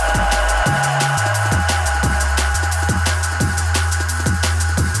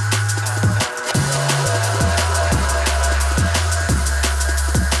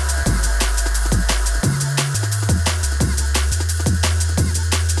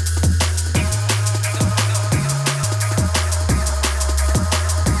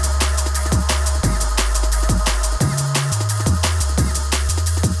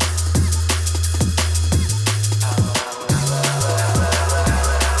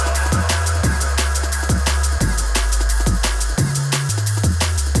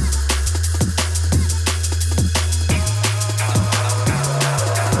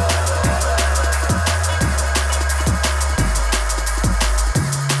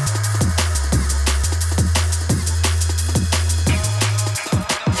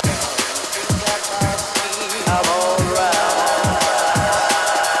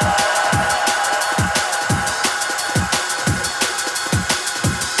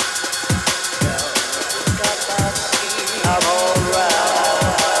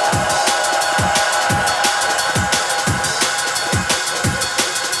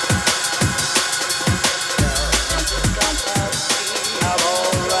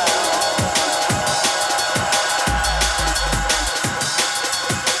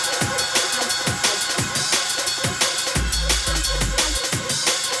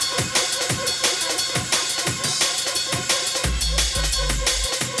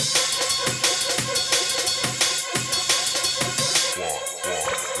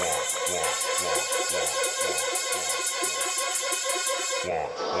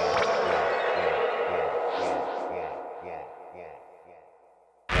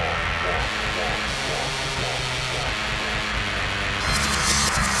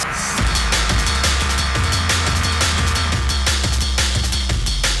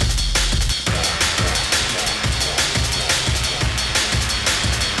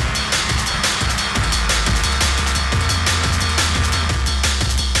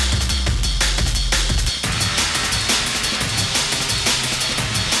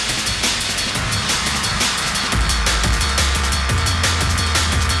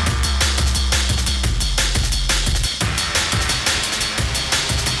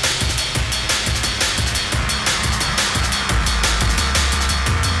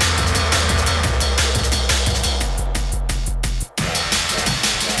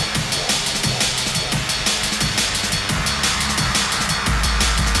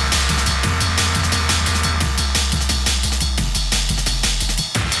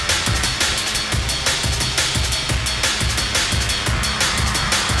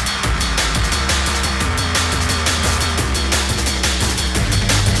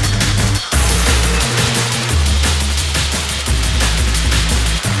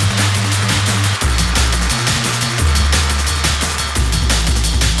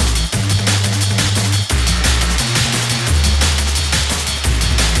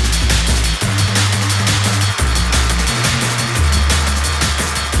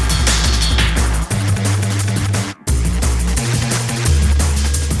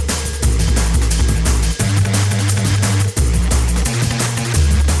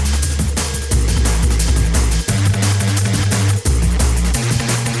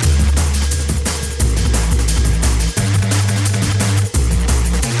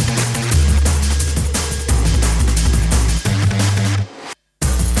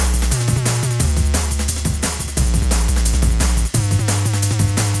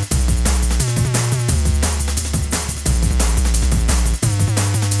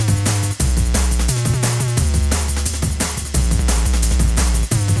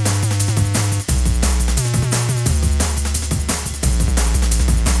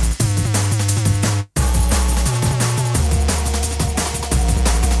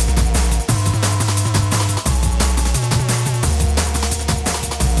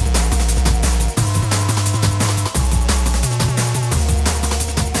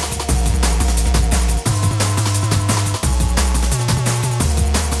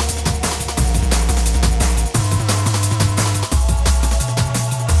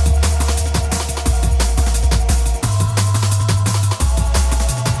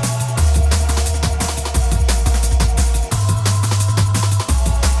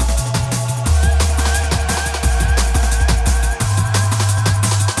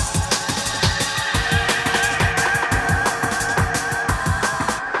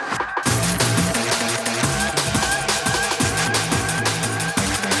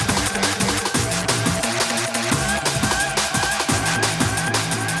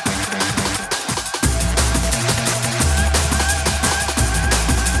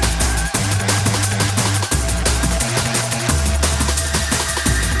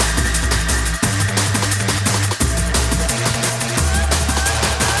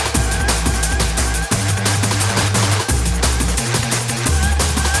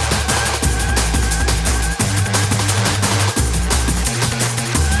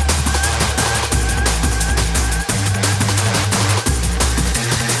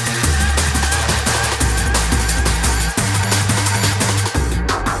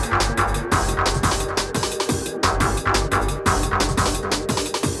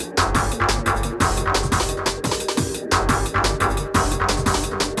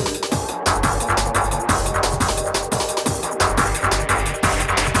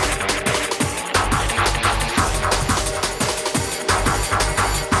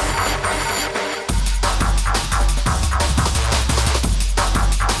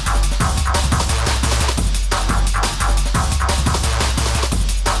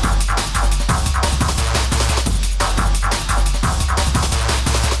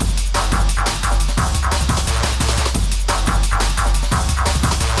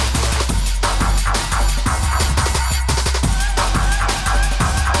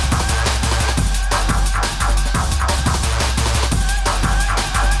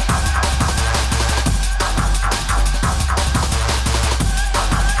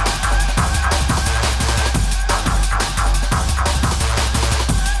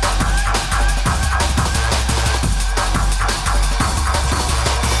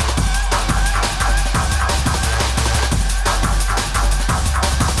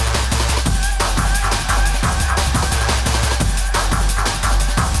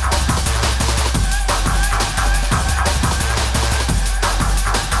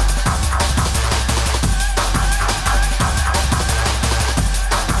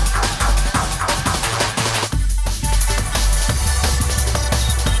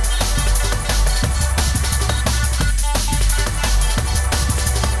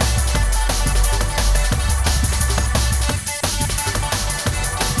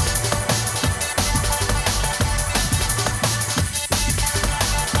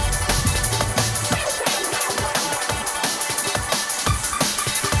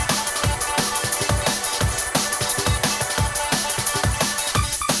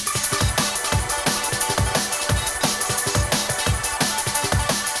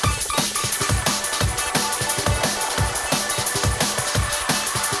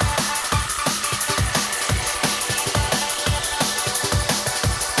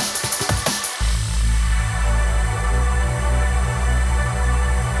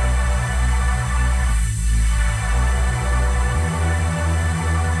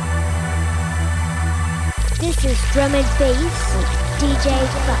 This is Drum and Bass with DJ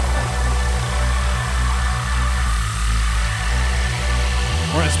Fuck.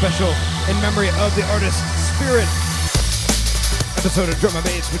 We're on a special in memory of the artist Spirit episode of Drum and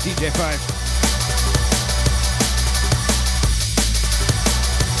Bass with DJ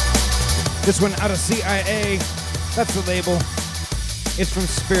 5. This one out of CIA, that's the label. It's from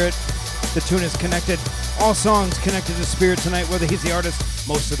Spirit. The tune is connected. All songs connected to Spirit tonight, whether he's the artist,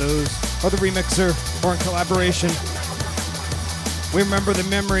 most of those, or the remixer, or in collaboration. We remember the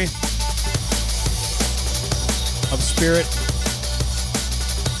memory of Spirit.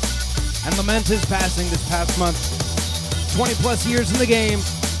 And lament his passing this past month. 20 plus years in the game.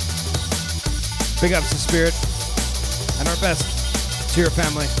 Big ups to Spirit. And our best to your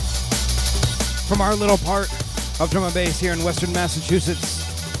family. From our little part of Drum and Bass here in Western Massachusetts,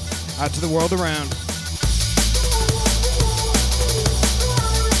 out to the world around.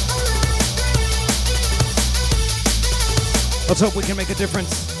 Let's hope we can make a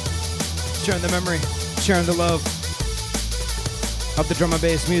difference. Sharing the memory, sharing the love of the drum and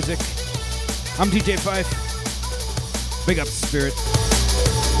bass music. I'm DJ 5. Big up to Spirit.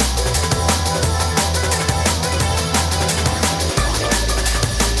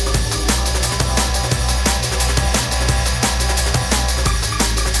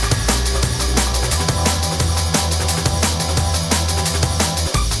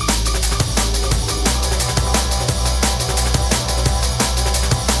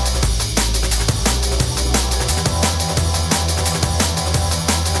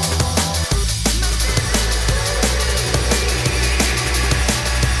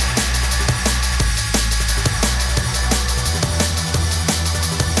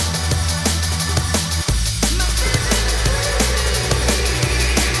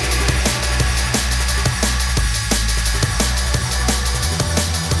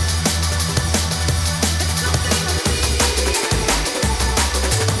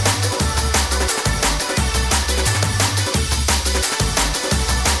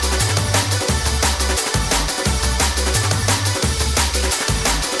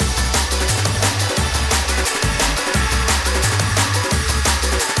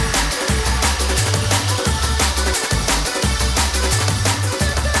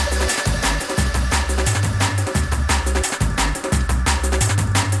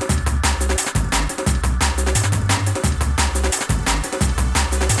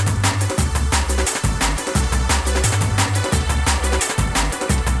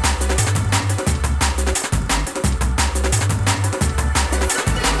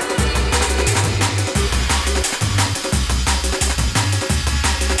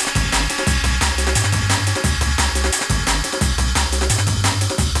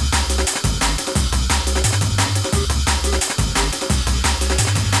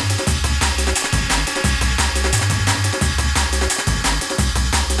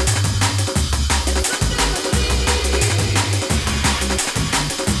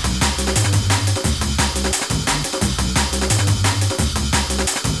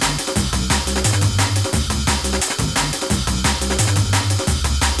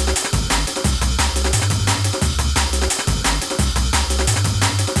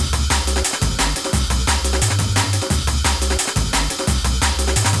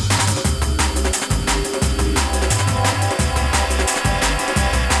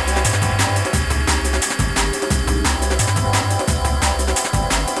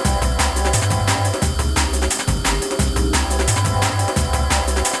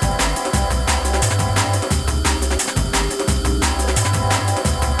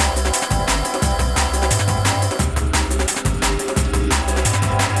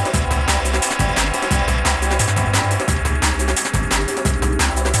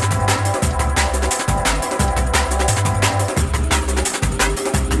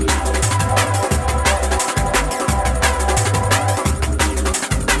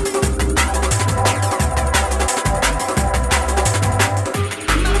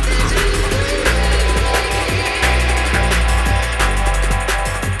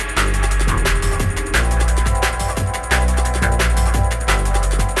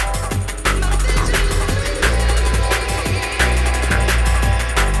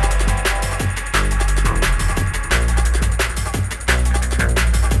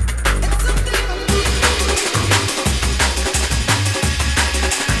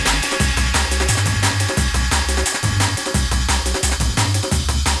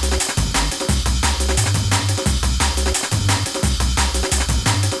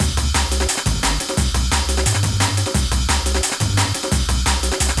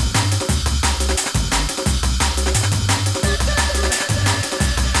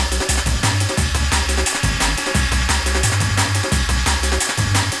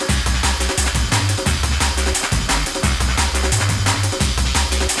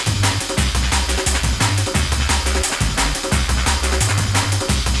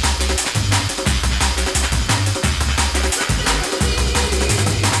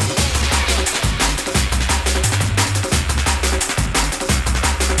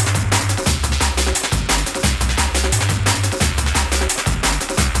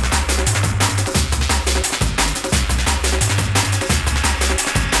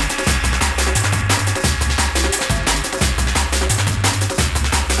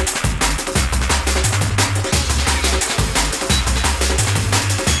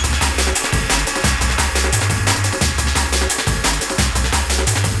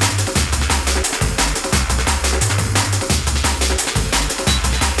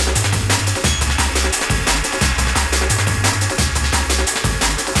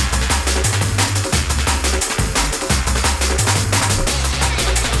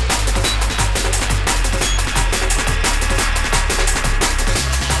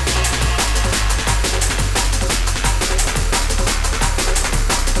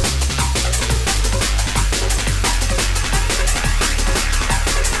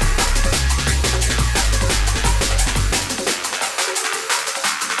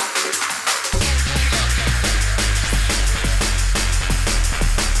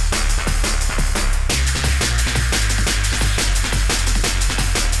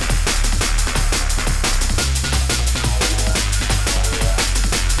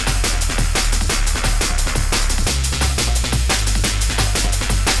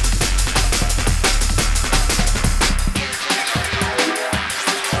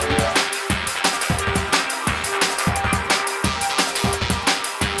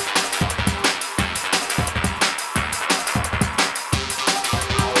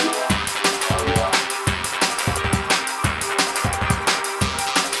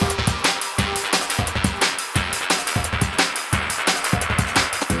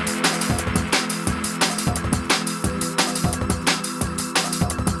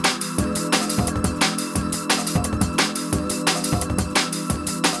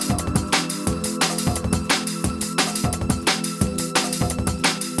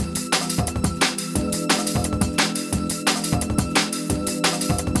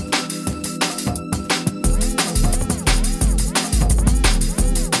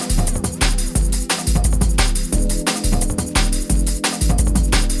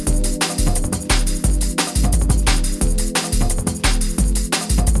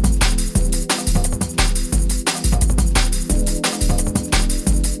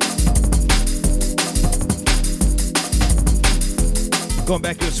 Going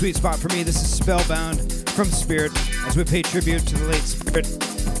back to a sweet spot for me, this is Spellbound from Spirit, as we pay tribute to the late Spirit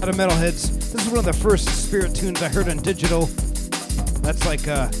out of Metalheads. This is one of the first Spirit tunes I heard on digital. That's like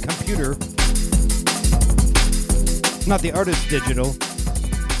a computer. Not the artist digital.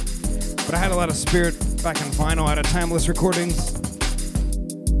 But I had a lot of Spirit back in vinyl out of Timeless Recordings.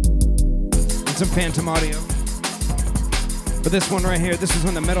 And some Phantom Audio. But this one right here, this is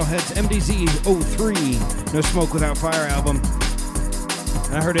on the Metalheads MDZ 03, No Smoke Without Fire album.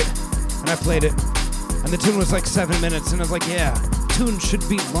 And I heard it, and I played it. And the tune was like 7 minutes, and I was like, yeah, tunes should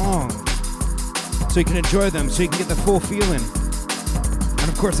be long. So you can enjoy them, so you can get the full feeling. And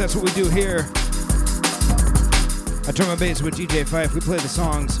of course, that's what we do here. At Drum and Bass with DJ Fife, we play the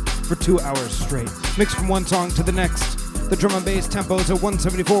songs for 2 hours straight. Mixed from one song to the next. The drum and bass tempos are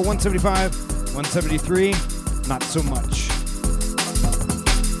 174, 175, 173, not so much.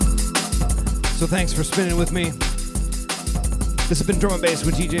 So thanks for spinning with me. This has been Drum and Bass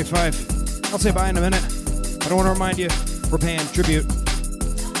with DJ Fife. I'll say bye in a minute. I don't want to remind you, we're paying tribute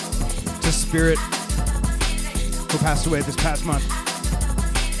to Spirit, who passed away this past month.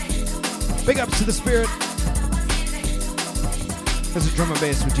 Big ups to the Spirit. This is Drum and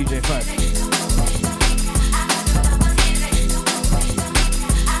Bass with DJ Fife.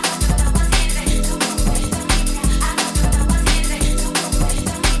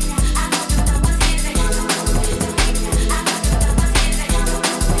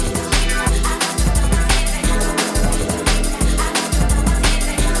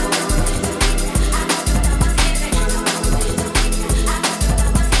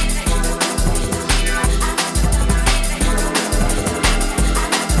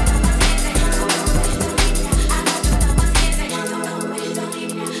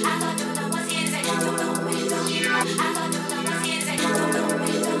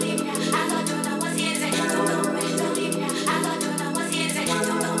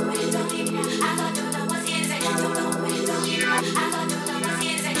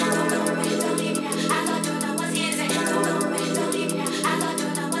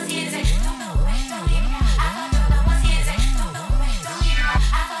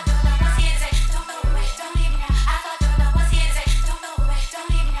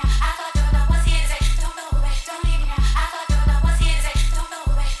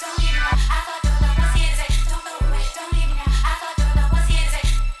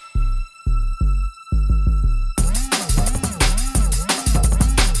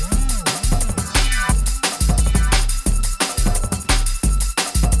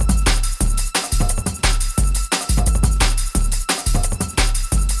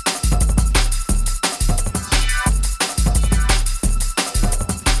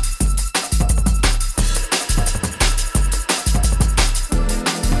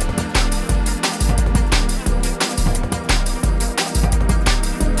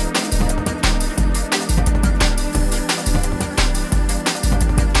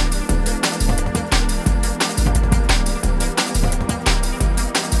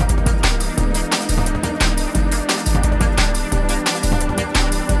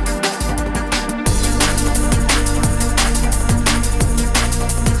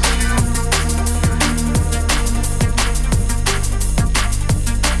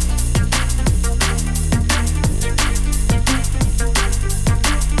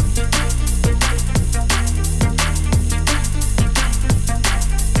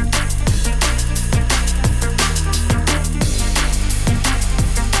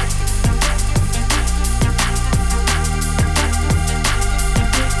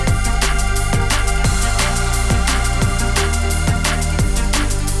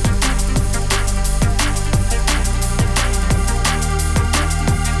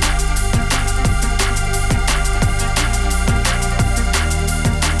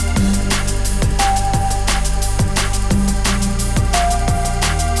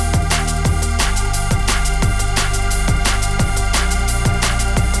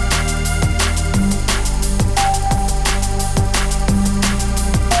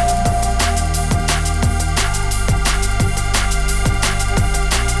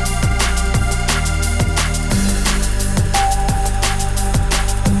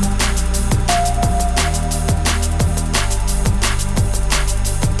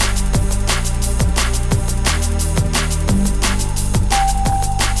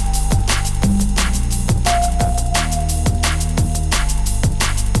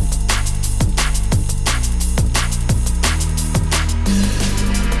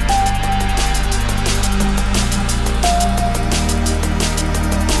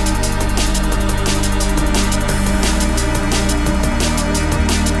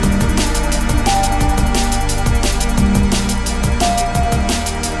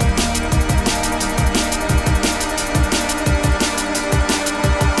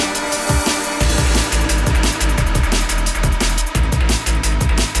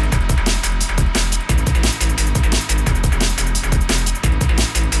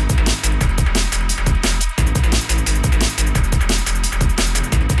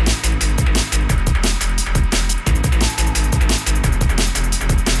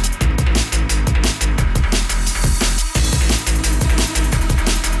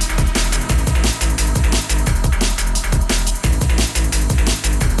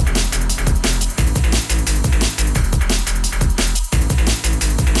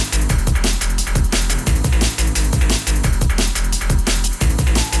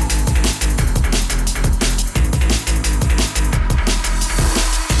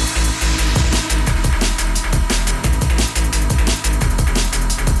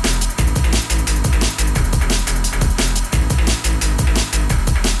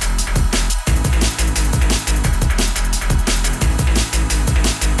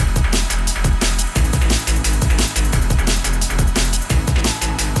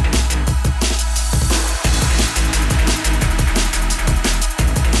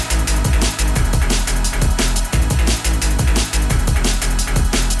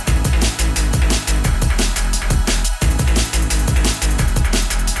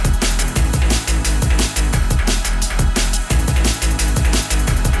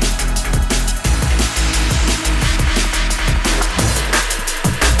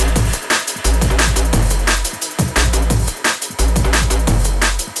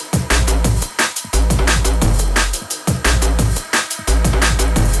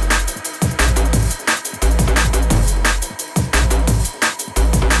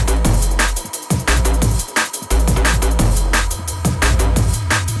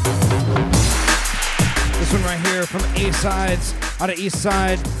 A-Sides out of East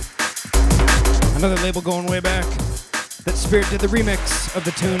Side. Another label going way back. That Spirit did the remix of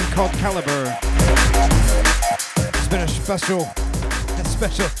the tune called Caliber. It's been a special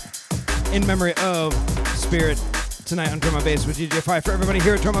in memory of Spirit tonight on Drum and Bass with DJ Fife. For everybody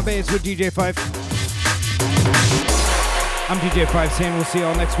here at Drum and Bass with DJ Fife, I'm DJ Fife saying we'll see you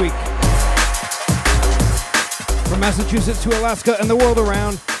all next week. From Massachusetts to Alaska and the world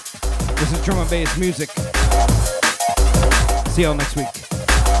around, this is Drum and Bass music. See y'all next week.